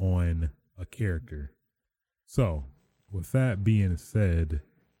spin on a character. So with that being said,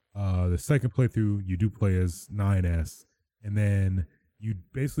 the second playthrough you do play as 9S, and then you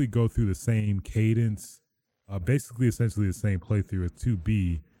basically go through the same cadence, basically essentially the same playthrough as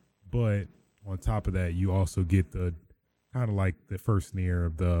 2B, but on top of that, you also get the kind of like the first near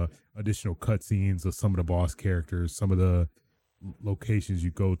of the additional cutscenes of some of the boss characters, some of the locations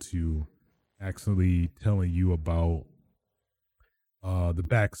you go to, actually telling you about the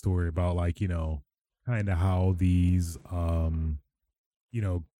backstory about like kind of how these you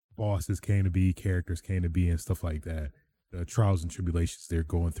know bosses came to be, characters came to be, and stuff like that. The trials and tribulations they're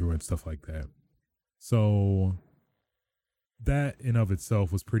going through and stuff like that. So that in of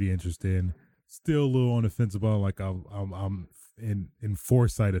itself was pretty interesting. Still a little on the fence about like I'm in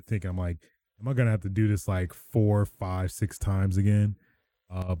foresight of thinking I'm like, am I gonna have to do this like 4, 5, 6 times again?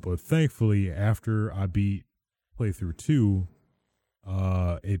 But thankfully after I beat playthrough 2,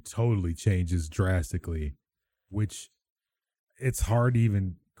 it totally changes drastically, which it's hard to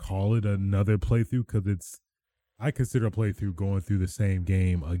even call it another playthrough because I consider a playthrough going through the same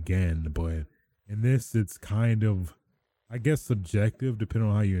game again, but in this it's kind of, I guess, subjective depending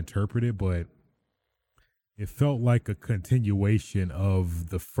on how you interpret it, but it felt like a continuation of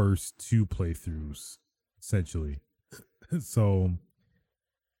the first 2 playthroughs essentially. So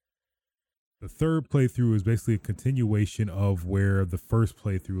the third playthrough is basically a continuation of where the first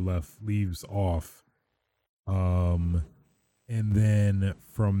playthrough leaves off. And then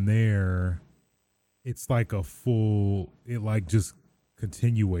from there, it's like it like just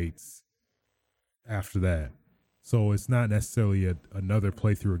continuates after that. So it's not necessarily another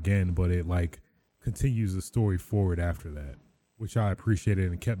playthrough again, but it like continues the story forward after that, which I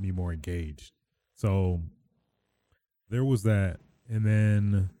appreciated and kept me more engaged. So there was that. And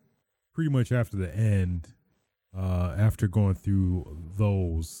then pretty much after the end, after going through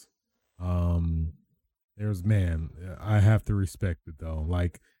those, I have to respect it though.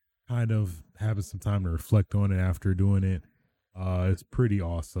 Like kind of having some time to reflect on it after doing it. It's pretty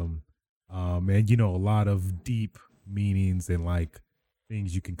awesome. And a lot of deep meanings and like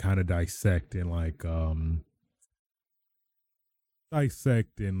things you can kind of dissect and like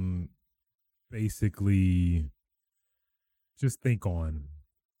dissect and basically just think on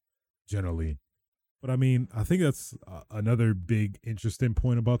generally. But I mean, I think that's another big interesting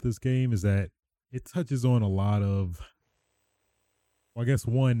point about this game is that it touches on a lot of, well, I guess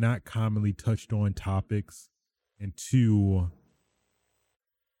one, not commonly touched on topics, and two,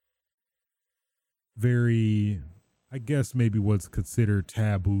 very, I guess maybe what's considered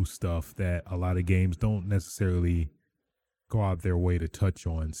taboo stuff that a lot of games don't necessarily go out their way to touch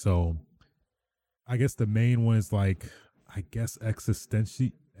on. So I guess the main one is like, I guess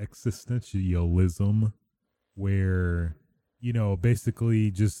existentialism, where,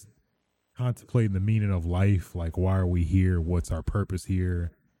 basically just contemplating the meaning of life, like why are we here, what's our purpose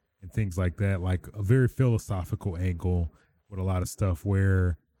here, and things like that. Like a very philosophical angle with a lot of stuff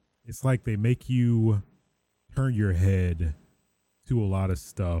where it's like they make you turn your head to a lot of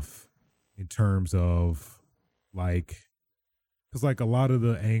stuff in terms of like, because like a lot of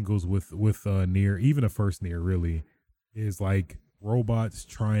the angles with Nier, even the first Nier really, is like robots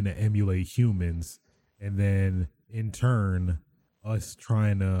trying to emulate humans, and then in turn us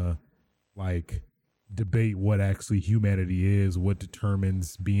trying to like debate what actually humanity is, what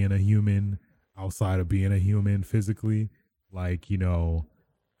determines being a human outside of being a human physically. Like,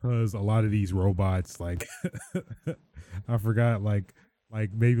 because a lot of these robots, like I forgot, like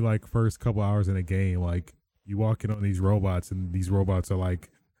maybe like first couple hours in a game, like you walk in on these robots and these robots are like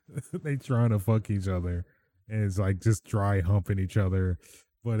they trying to fuck each other, and it's like just dry humping each other,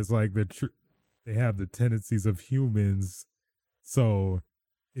 but it's like they have the tendencies of humans, so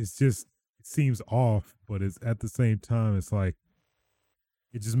it's just, it seems off, but it's at the same time it's like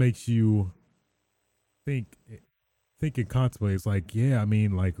it just makes you think and contemplate. It's like, yeah, I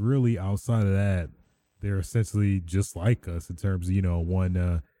mean, like really outside of that, they're essentially just like us in terms of,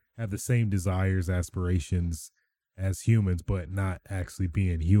 one have the same desires, aspirations as humans, but not actually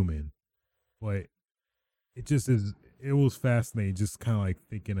being human. But it was fascinating just kind of like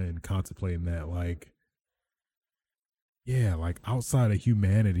thinking and contemplating that, like yeah, like outside of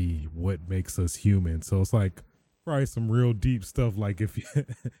humanity, what makes us human? So it's like probably some real deep stuff. Like if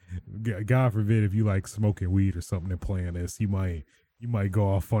God forbid, if you like smoking weed or something and playing this, you might go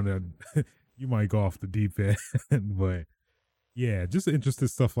off on a you might go off the deep end. But yeah, just interesting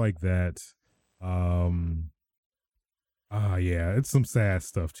stuff like that. Um, yeah, it's some sad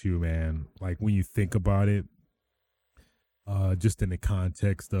stuff too, man. Like when you think about it, just in the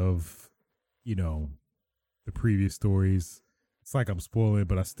context of, you know, the previous stories. It's like I'm spoiling it,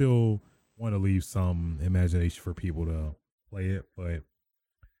 but I still want to leave some imagination for people to play it. But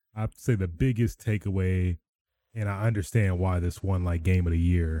I'd say the biggest takeaway, and I understand why this won like Game of the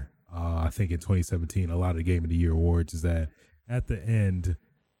Year. I think in 2017, a lot of the Game of the Year awards is that at the end,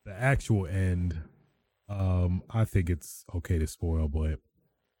 the actual end. I think it's okay to spoil, but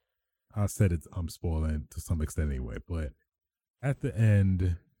I said it's I'm spoiling to some extent anyway. But at the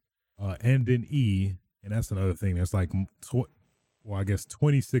end in E, and that's another thing. There's like, well, I guess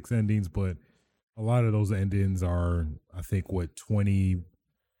 26 endings, but a lot of those endings are, I think, what 21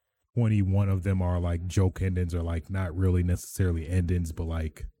 of them are like joke endings or like not really necessarily endings, but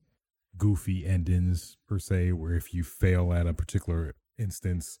like goofy endings per se, where if you fail at a particular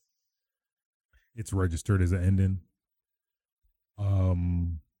instance, it's registered as an ending.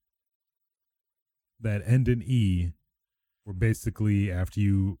 Um, that end in E, where basically after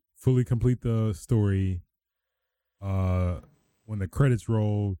you fully complete the story, uh, when the credits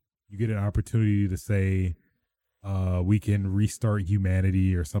roll, you get an opportunity to say, we can restart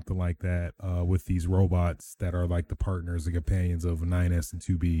humanity or something like that, with these robots that are like the partners and companions of 9S and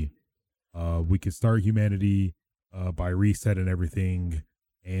 2B. We can start humanity by resetting everything.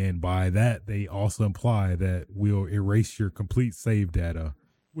 And by that, they also imply that we'll erase your complete save data,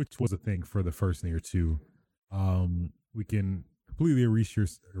 which was a thing for the first Nier 2. We can completely erase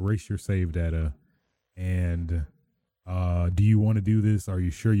your save data. And do you want to do this? Are you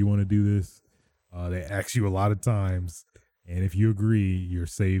sure you want to do this? They ask you a lot of times. And if you agree, your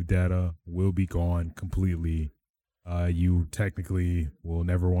save data will be gone completely. You technically will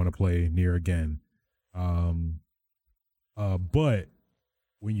never want to play Nier again. But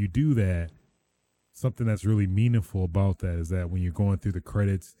when you do that, something that's really meaningful about that is that when you're going through the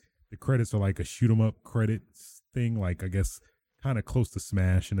credits are like a shoot 'em up credits thing, like I guess kind of close to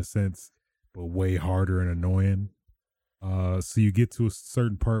Smash in a sense, but way harder and annoying. So you get to a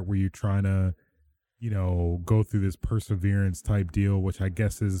certain part where you're trying to, go through this perseverance type deal, which I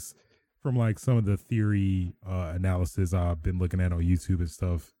guess is from like some of the theory analysis I've been looking at on YouTube and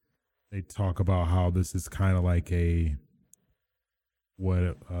stuff. They talk about how this is kind of like a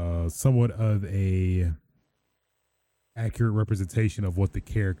somewhat of a accurate representation of what the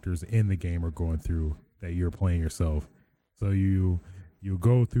characters in the game are going through that you're playing yourself. So you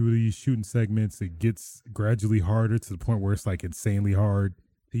go through these shooting segments. It gets gradually harder to the point where it's like insanely hard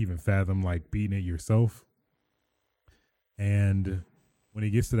to even fathom like beating it yourself. And when it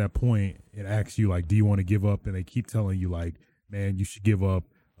gets to that point, it asks you like, do you want to give up? And they keep telling you like, man, you should give up.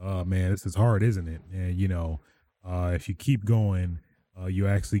 Man, this is hard, isn't it? And if you keep going, you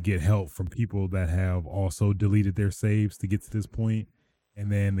actually get help from people that have also deleted their saves to get to this point.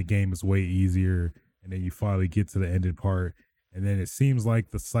 And then the game is way easier. And then you finally get to the ended part. And then it seems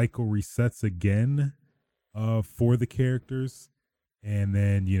like the cycle resets again for the characters. And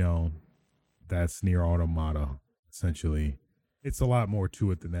then, that's Nier Automata, essentially. It's a lot more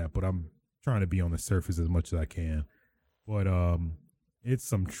to it than that, but I'm trying to be on the surface as much as I can. But it's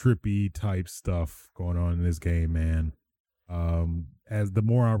some trippy type stuff going on in this game, man. As the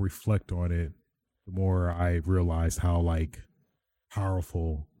more I reflect on it, the more I realize how like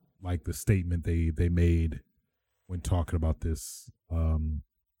powerful like the statement they made when talking about this, or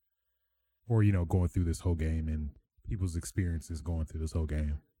going through this whole game and people's experiences going through this whole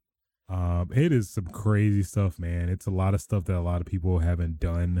game. It is some crazy stuff, man. It's a lot of stuff that a lot of people haven't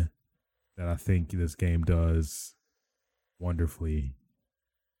done that I think this game does wonderfully.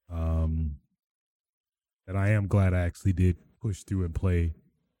 That I am glad I actually did push through and play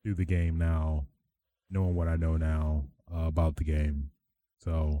through the game now, knowing what I know now about the game.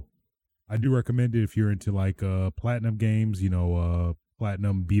 So I do recommend it if you're into like platinum games,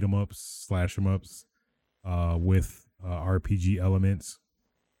 platinum beat 'em ups, slash 'em ups, with RPG elements.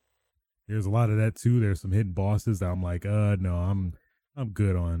 There's a lot of that too. There's some hidden bosses that I'm like, no, I'm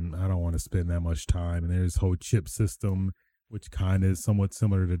good on. I don't want to spend that much time. And there's whole chip system, which kind of is somewhat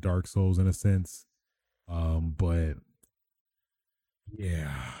similar to Dark Souls in a sense. But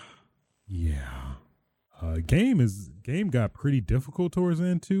yeah, yeah. Game got pretty difficult towards the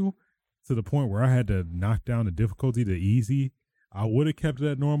end too, to the point where I had to knock down the difficulty to easy. I would have kept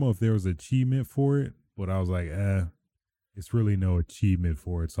it at normal if there was an achievement for it, but I was like, it's really no achievement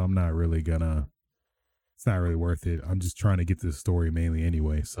for it. So I'm not really gonna. It's not really worth it. I'm just trying to get this story mainly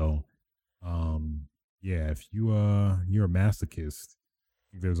anyway. So, um, yeah, if you're a masochist,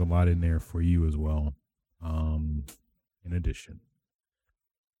 I think there's a lot in there for you as well. Um, in addition.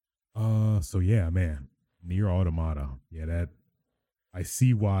 So yeah, man, Near Automata. Yeah, that I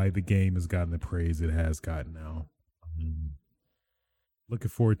see why the game has gotten the praise it has gotten now. Um, Looking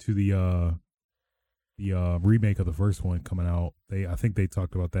forward to the remake of the first one coming out. I think they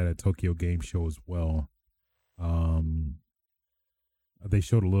talked about that at Tokyo Game Show as well. Um, they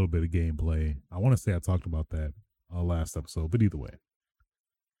showed a little bit of gameplay. I want to say I talked about that last episode, but either way,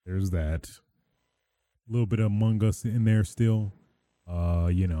 there's that. A little bit of Among Us in there still.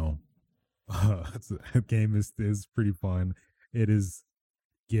 You know, that game is pretty fun. It is,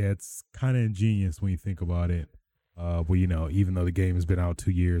 yeah, it's kind of ingenious when you think about it. But you know, even though the game has been out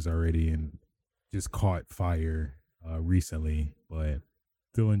 2 years already and just caught fire recently, but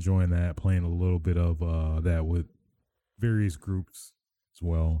still enjoying that, playing a little bit of that with various groups as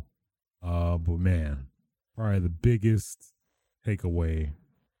well. But man, probably the biggest takeaway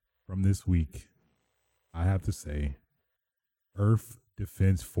from this week, I have to say, Earth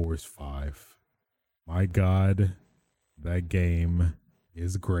Defense Force 5. My God, that game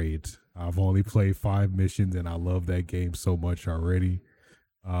is great. I've only played 5 missions and I love that game so much already.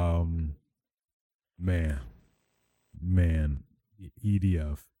 Um, man,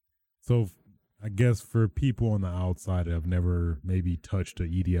 EDF. So I guess for people on the outside that have never maybe touched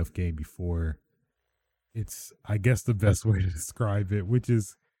an EDF game before, it's I guess the best way to describe it, which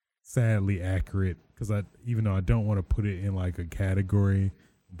is sadly accurate because I even though I don't want to put it in like a category,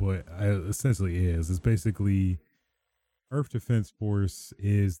 but it essentially is. It's basically Earth Defense Force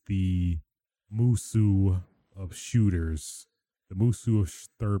is the Musu of shooters, the Musu of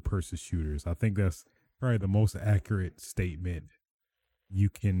third person shooters. I think that's probably the most accurate statement you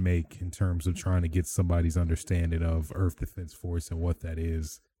can make in terms of trying to get somebody's understanding of Earth Defense Force and what that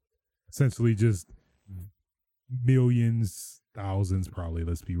is. Essentially, just millions, thousands, probably.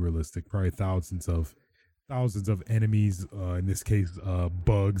 Let's be realistic. Probably thousands of enemies. In this case,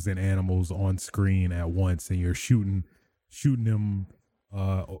 bugs and animals on screen at once, and you're shooting them,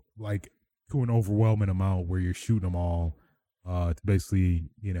 like to an overwhelming amount where you're shooting them all, to basically,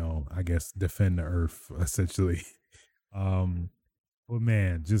 you know, I guess defend the Earth essentially. But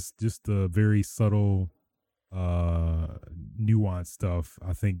man, just the very subtle, nuanced stuff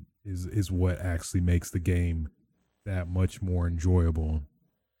I think is what actually makes the game that much more enjoyable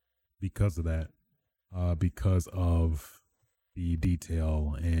because of that, because of the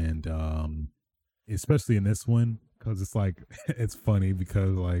detail and especially in this one because it's like it's funny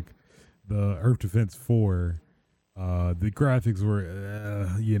because like the Earth Defense 4, the graphics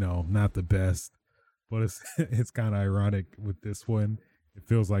were you know, not the best, but it's it's kind of ironic with this one. It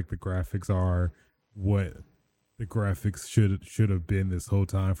feels like the graphics are what the graphics should have been this whole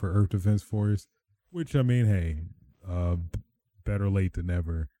time for Earth Defense Force, which I mean, hey, better late than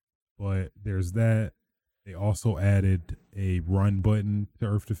never. But there's that. They also added a run button to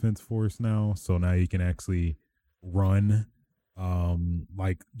Earth Defense Force now, so now you can actually run,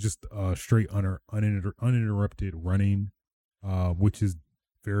 like just straight uninterrupted running, which is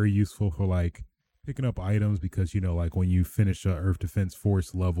very useful for like picking up items because you know, like when you finish a Earth Defense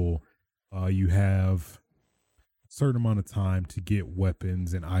Force level, you have a certain amount of time to get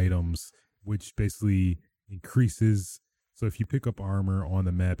weapons and items, which basically increases. So if you pick up armor on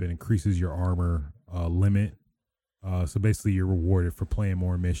the map, it increases your armor limit. So basically, you're rewarded for playing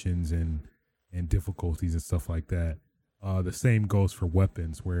more missions and difficulties and stuff like that. The same goes for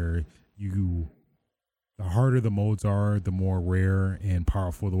weapons, where the harder the modes are, the more rare and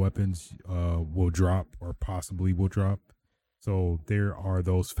powerful the weapons will drop or possibly will drop. So there are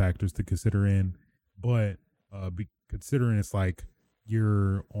those factors to consider in. But considering it's like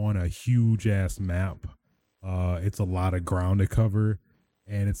you're on a huge ass map, it's a lot of ground to cover,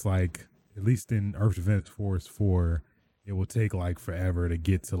 and it's like at least in Earth Defense Force 4, it will take like forever to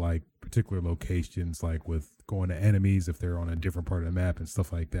get to like particular locations, like with going to enemies if they're on a different part of the map and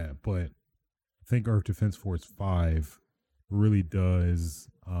stuff like that. But I think Earth Defense Force 5 really does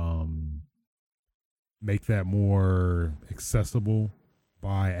make that more accessible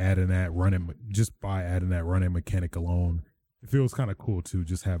by adding that running mechanic alone. It feels kind of cool too,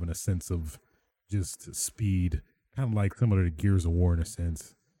 just having a sense of just speed, kind of like similar to Gears of War in a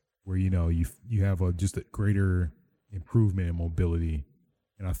sense, where you know you have just a greater improvement in mobility.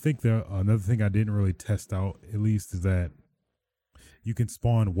 And I think that another thing I didn't really test out, at least, is that you can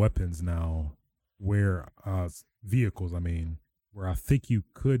spawn weapons now, where vehicles. I mean, where I think you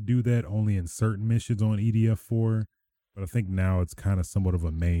could do that only in certain missions on EDF 4. but I think now it's kind of somewhat of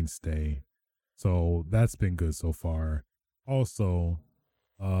a mainstay. So that's been good so far. Also,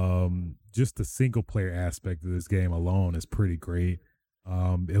 just the single player aspect of this game alone is pretty great.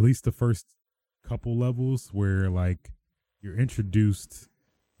 At least the first couple levels where like you're introduced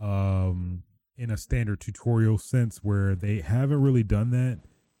in a standard tutorial sense where they haven't really done that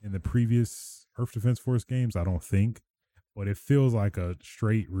in the previous Earth Defense Force games, I don't think. But it feels like a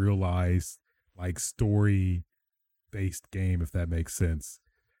straight realized like story based game, if that makes sense.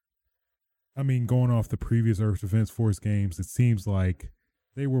 I mean, going off the previous Earth Defense Force games, it seems like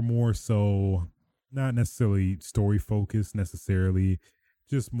they were more so not necessarily story focused necessarily,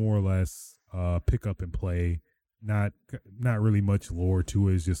 just more or less pick up and play. Not really much lore to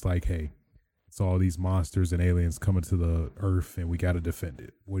it. It's just like, hey, it's all these monsters and aliens coming to the Earth, and we got to defend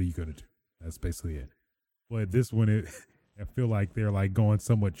it. What are you gonna do? That's basically it. But this one, I feel like they're like going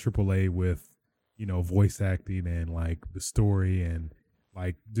somewhat AAA with, voice acting and like the story and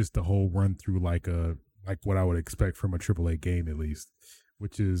like just the whole run through like what I would expect from a AAA game at least,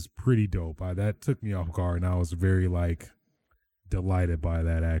 which is pretty dope. That took me off guard, and I was very like delighted by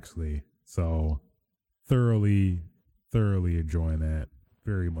that actually. So thoroughly, thoroughly enjoying that,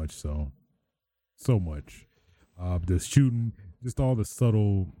 very much so, so much. The shooting, just all the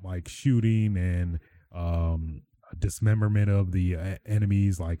subtle like shooting and dismemberment of the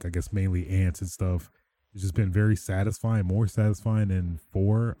enemies, like I guess mainly ants and stuff. It's just been very satisfying, more satisfying than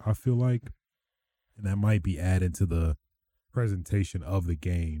 4, I feel like. And that might be added to the presentation of the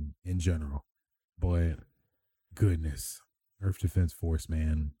game in general. But goodness, Earth Defense Force,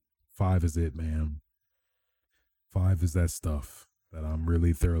 man. 5 is it, man. 5 is that stuff that I'm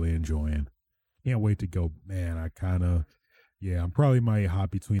really thoroughly enjoying. Can't wait to go, man. I'm probably might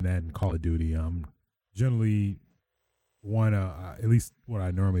hop between that and Call of Duty. I'm generally at least what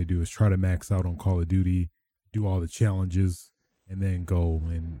I normally do is try to max out on Call of Duty, do all the challenges, and then go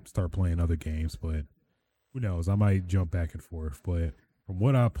and start playing other games. But who knows? I might jump back and forth. But from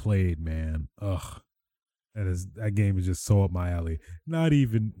what I played, man, that game is just so up my alley. Not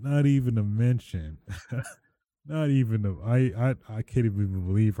even a mention. I can't even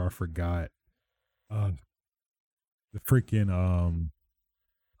believe I forgot the freaking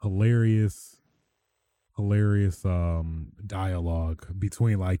hilarious dialogue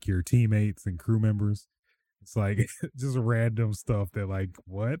between like your teammates and crew members. It's like just random stuff that like,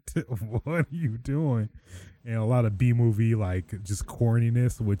 what are you doing? And a lot of B movie like just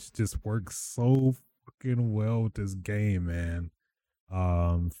corniness, which just works so fucking well with this game, man.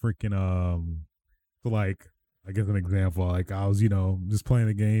 So like I guess an example, like I was, just playing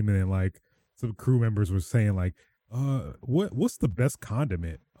the game and then like some crew members were saying like, what's the best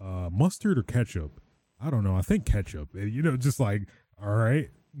condiment? Mustard or ketchup? I don't know. I think ketchup. Just like, all right,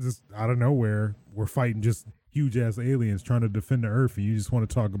 just out of nowhere, we're fighting just huge ass aliens trying to defend the Earth, and you just want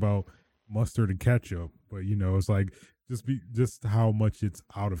to talk about mustard and ketchup. But it's like just how much it's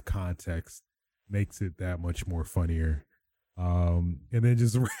out of context makes it that much more funnier. And then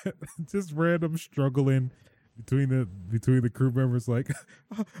just just random struggling between the crew members, like,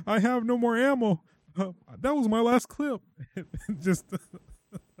 I have no more ammo. That was my last clip. Just.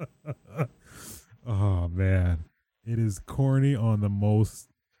 Oh man, it is corny on the most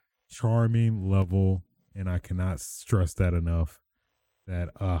charming level, and I cannot stress that enough. That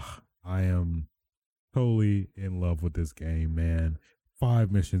I am totally in love with this game, man.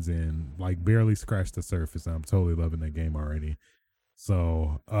 5 missions in, like barely scratched the surface. I'm totally loving that game already.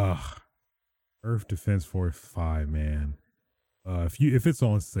 So, Earth Defense Force 5, man. If it's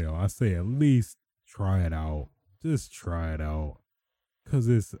on sale, I say at least try it out. Just try it out, cause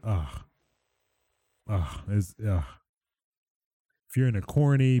it's if you're in a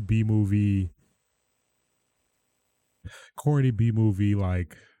corny B movie,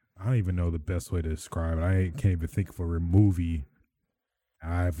 like I don't even know the best way to describe it. I can't even think of a movie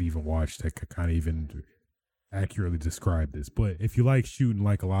I've even watched that could kind of even accurately describe this. But if you like shooting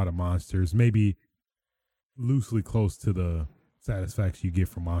like a lot of monsters, maybe loosely close to the satisfaction you get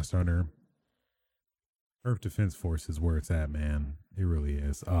from Monster Hunter, Earth Defense Force is where it's at, man. It really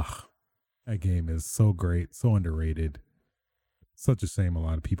is. That game is so great, so underrated. Such a shame a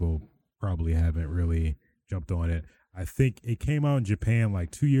lot of people probably haven't really jumped on it. I think it came out in Japan like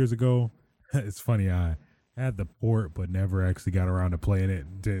 2 years ago. It's funny, I had the port but never actually got around to playing it.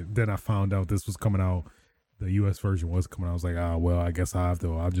 Then I found out this was coming out. The US version was coming out. I was like, well, I guess I'll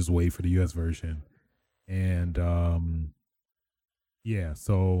just wait for the US version. And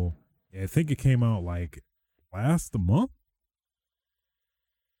so I think it came out like last month.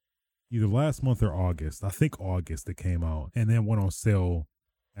 Either last month or August. I think August it came out, and then went on sale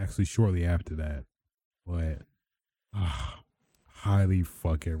actually shortly after that. But Highly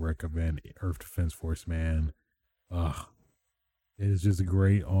fucking recommend Earth Defense Force, man. Uh, it is just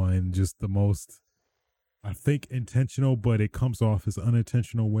great on just the most, I think, intentional, but it comes off as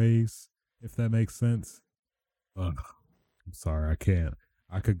unintentional ways, if that makes sense. Ugh, I'm sorry, I can't.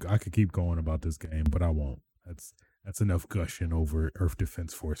 I could keep going about this game, but I won't. That's enough gushing over Earth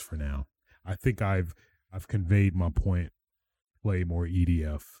Defense Force for now. I think I've conveyed my point. Play more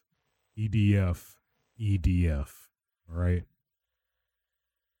EDF, EDF, EDF. All right.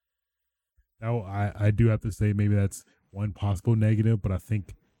 Now I do have to say maybe that's one possible negative, but I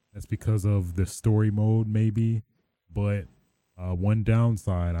think that's because of the story mode, maybe. But one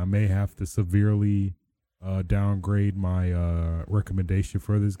downside, I may have to severely downgrade my recommendation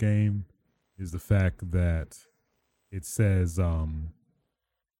for this game is the fact that it says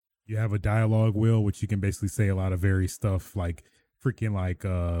you have a dialogue wheel, which you can basically say a lot of very stuff like freaking like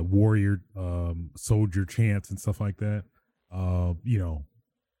warrior soldier chants and stuff like that. You know,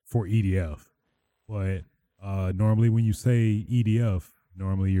 for EDF. But normally when you say EDF,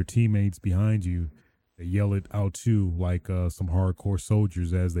 normally your teammates behind you, they yell it out too, like some hardcore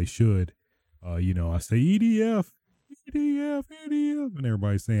soldiers as they should. I say EDF, EDF, EDF, and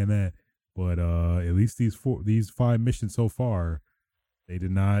everybody's saying that. But at least these 5 missions so far, they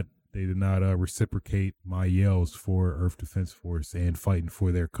did not reciprocate my yells for Earth Defense Force and fighting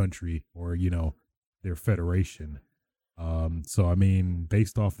for their country or their federation. So I mean,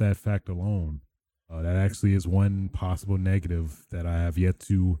 based off that fact alone, that actually is one possible negative that I have yet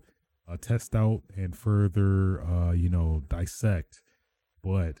to test out and further, dissect.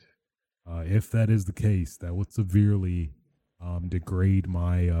 But if that is the case, that would severely degrade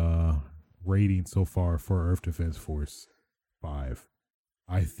my rating so far for Earth Defense Force 5.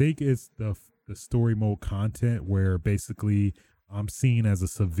 I think it's the story mode content where basically I'm seen as a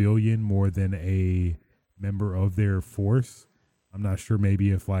civilian more than a member of their force. I'm not sure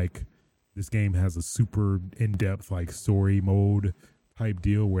maybe if like this game has a super in-depth like story mode type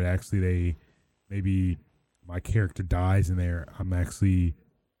deal where actually maybe my character dies and I'm actually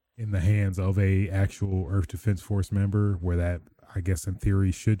in the hands of a actual Earth Defense Force member where that I guess in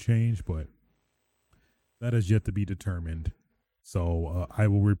theory should change, but that is yet to be determined. So I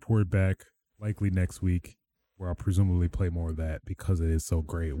will report back likely next week where I'll presumably play more of that because it is so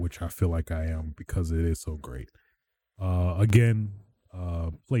great, which I feel like I am because it is so great. Again,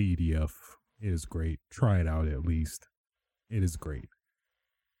 play EDF. It is great. Try it out at least. It is great.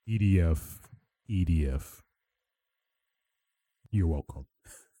 EDF, EDF. You're welcome.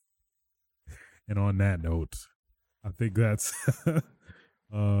 And on that note, I think that's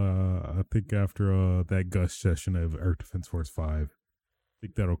I think after that gush session of Earth Defense Force 5, I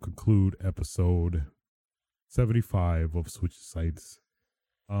think that'll conclude episode 75 of Switch Sites.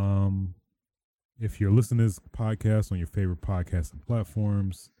 If you're listening to this podcast on your favorite podcasting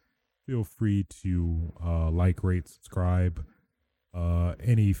platforms, feel free to like, rate, subscribe.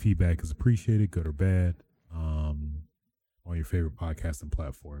 Any feedback is appreciated, good or bad, on your favorite podcasting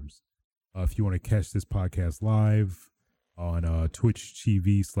platforms. If you want to catch this podcast live on Twitch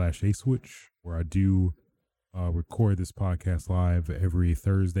TV/aswitch, where I do record this podcast live every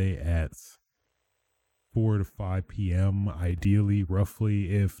Thursday at 4 to 5 p.m. Ideally,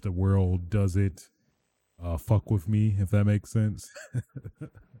 roughly, if the world does it, fuck with me, if that makes sense.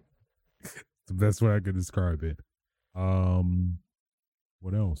 The best way I could describe it.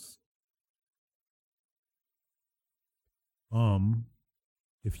 What else?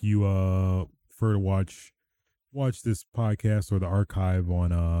 If you prefer to watch this podcast or the archive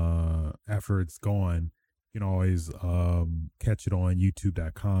on after it's gone, you can always catch it on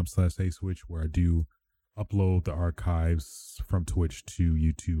youtube.com/aswitch, where I do upload the archives from Twitch to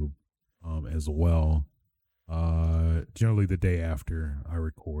YouTube as well. Generally the day after I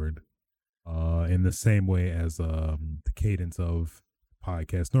record. In the same way as the cadence of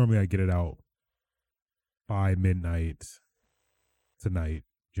podcast. Normally I get it out by midnight tonight,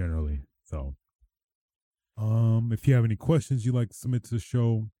 generally. So if you have any questions you'd like to submit to the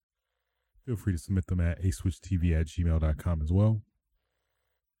show, feel free to submit them at aswitchtv@gmail.com as well.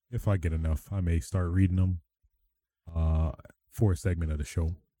 If I get enough, I may start reading them for a segment of the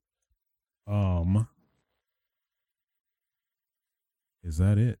show. Is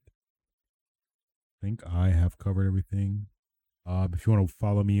that it? I think I have covered everything. If you want to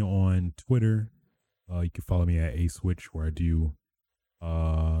follow me on Twitter, you can follow me at aswitch, where I do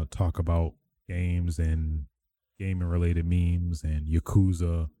talk about games and gaming related memes and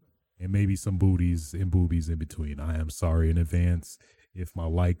Yakuza and maybe some booties and boobies in between. I am sorry in advance if my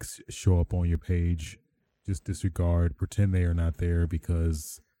likes show up on your page. Just disregard, pretend they are not there,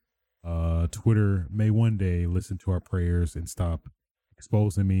 because Twitter may one day listen to our prayers and stop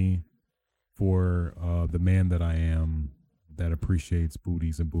exposing me for the man that I am that appreciates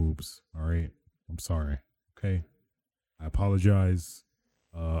booties and boobs. All right. I'm sorry. Okay. I apologize.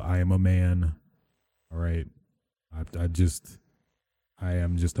 I am a man. All right. I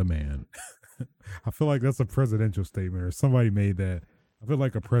am just a man. I feel like that's a presidential statement or somebody made that. I feel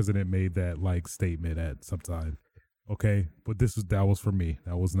like a president made that like statement at some time. Okay. But that was for me.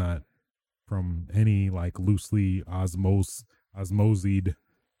 That was not from any like loosely osmosis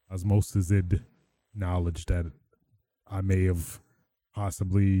knowledge that I may have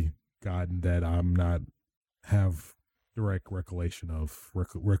possibly gotten that I'm not have direct recollection of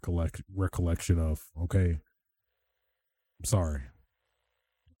recollection of. Okay. I'm sorry.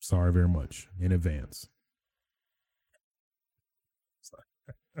 Sorry very much in advance.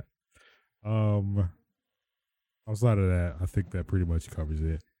 Outside of that, I think that pretty much covers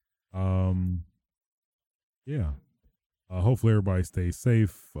it. Yeah. Hopefully everybody stays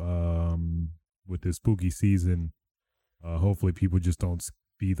safe with this spooky season. Hopefully people just don't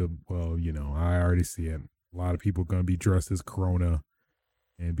be I already see it. A lot of people going to be dressed as Corona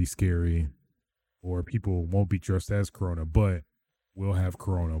and be scary, or people won't be dressed as Corona, but will have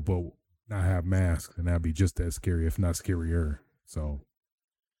Corona, but not have masks, and that'd be just as scary, if not scarier. So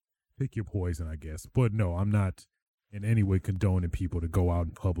pick your poison, I guess. But no, I'm not in any way condoning people to go out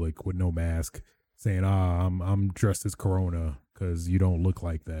in public with no mask, saying, I'm dressed as Corona, because you don't look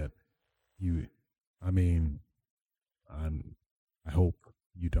like that. I hope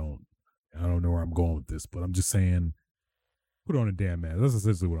you don't. I don't know where I'm going with this, but I'm just saying, put on a damn mask. That's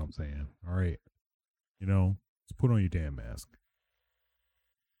essentially what I'm saying. All right. Just put on your damn mask.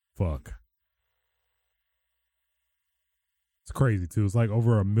 Fuck. It's crazy too. It's like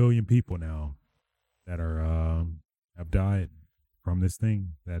over 1 million people now that are have died from this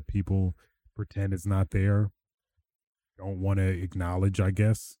thing that people pretend it's not there. Don't want to acknowledge, I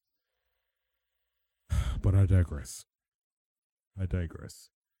guess. But I digress.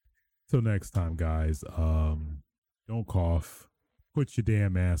 Till next time, guys. Don't cough. Put your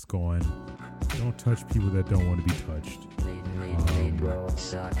damn mask on. Don't touch people that don't want to be touched.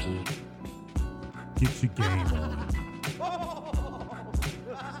 Get your game on.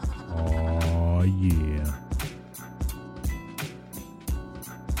 Oh yeah.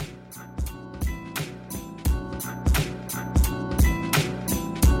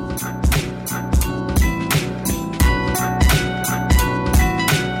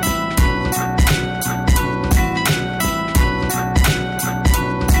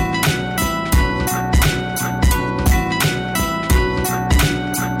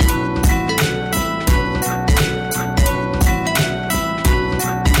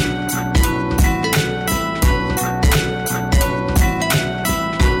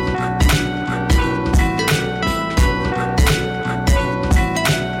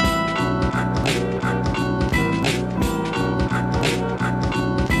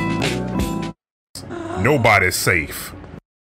 Nobody's safe.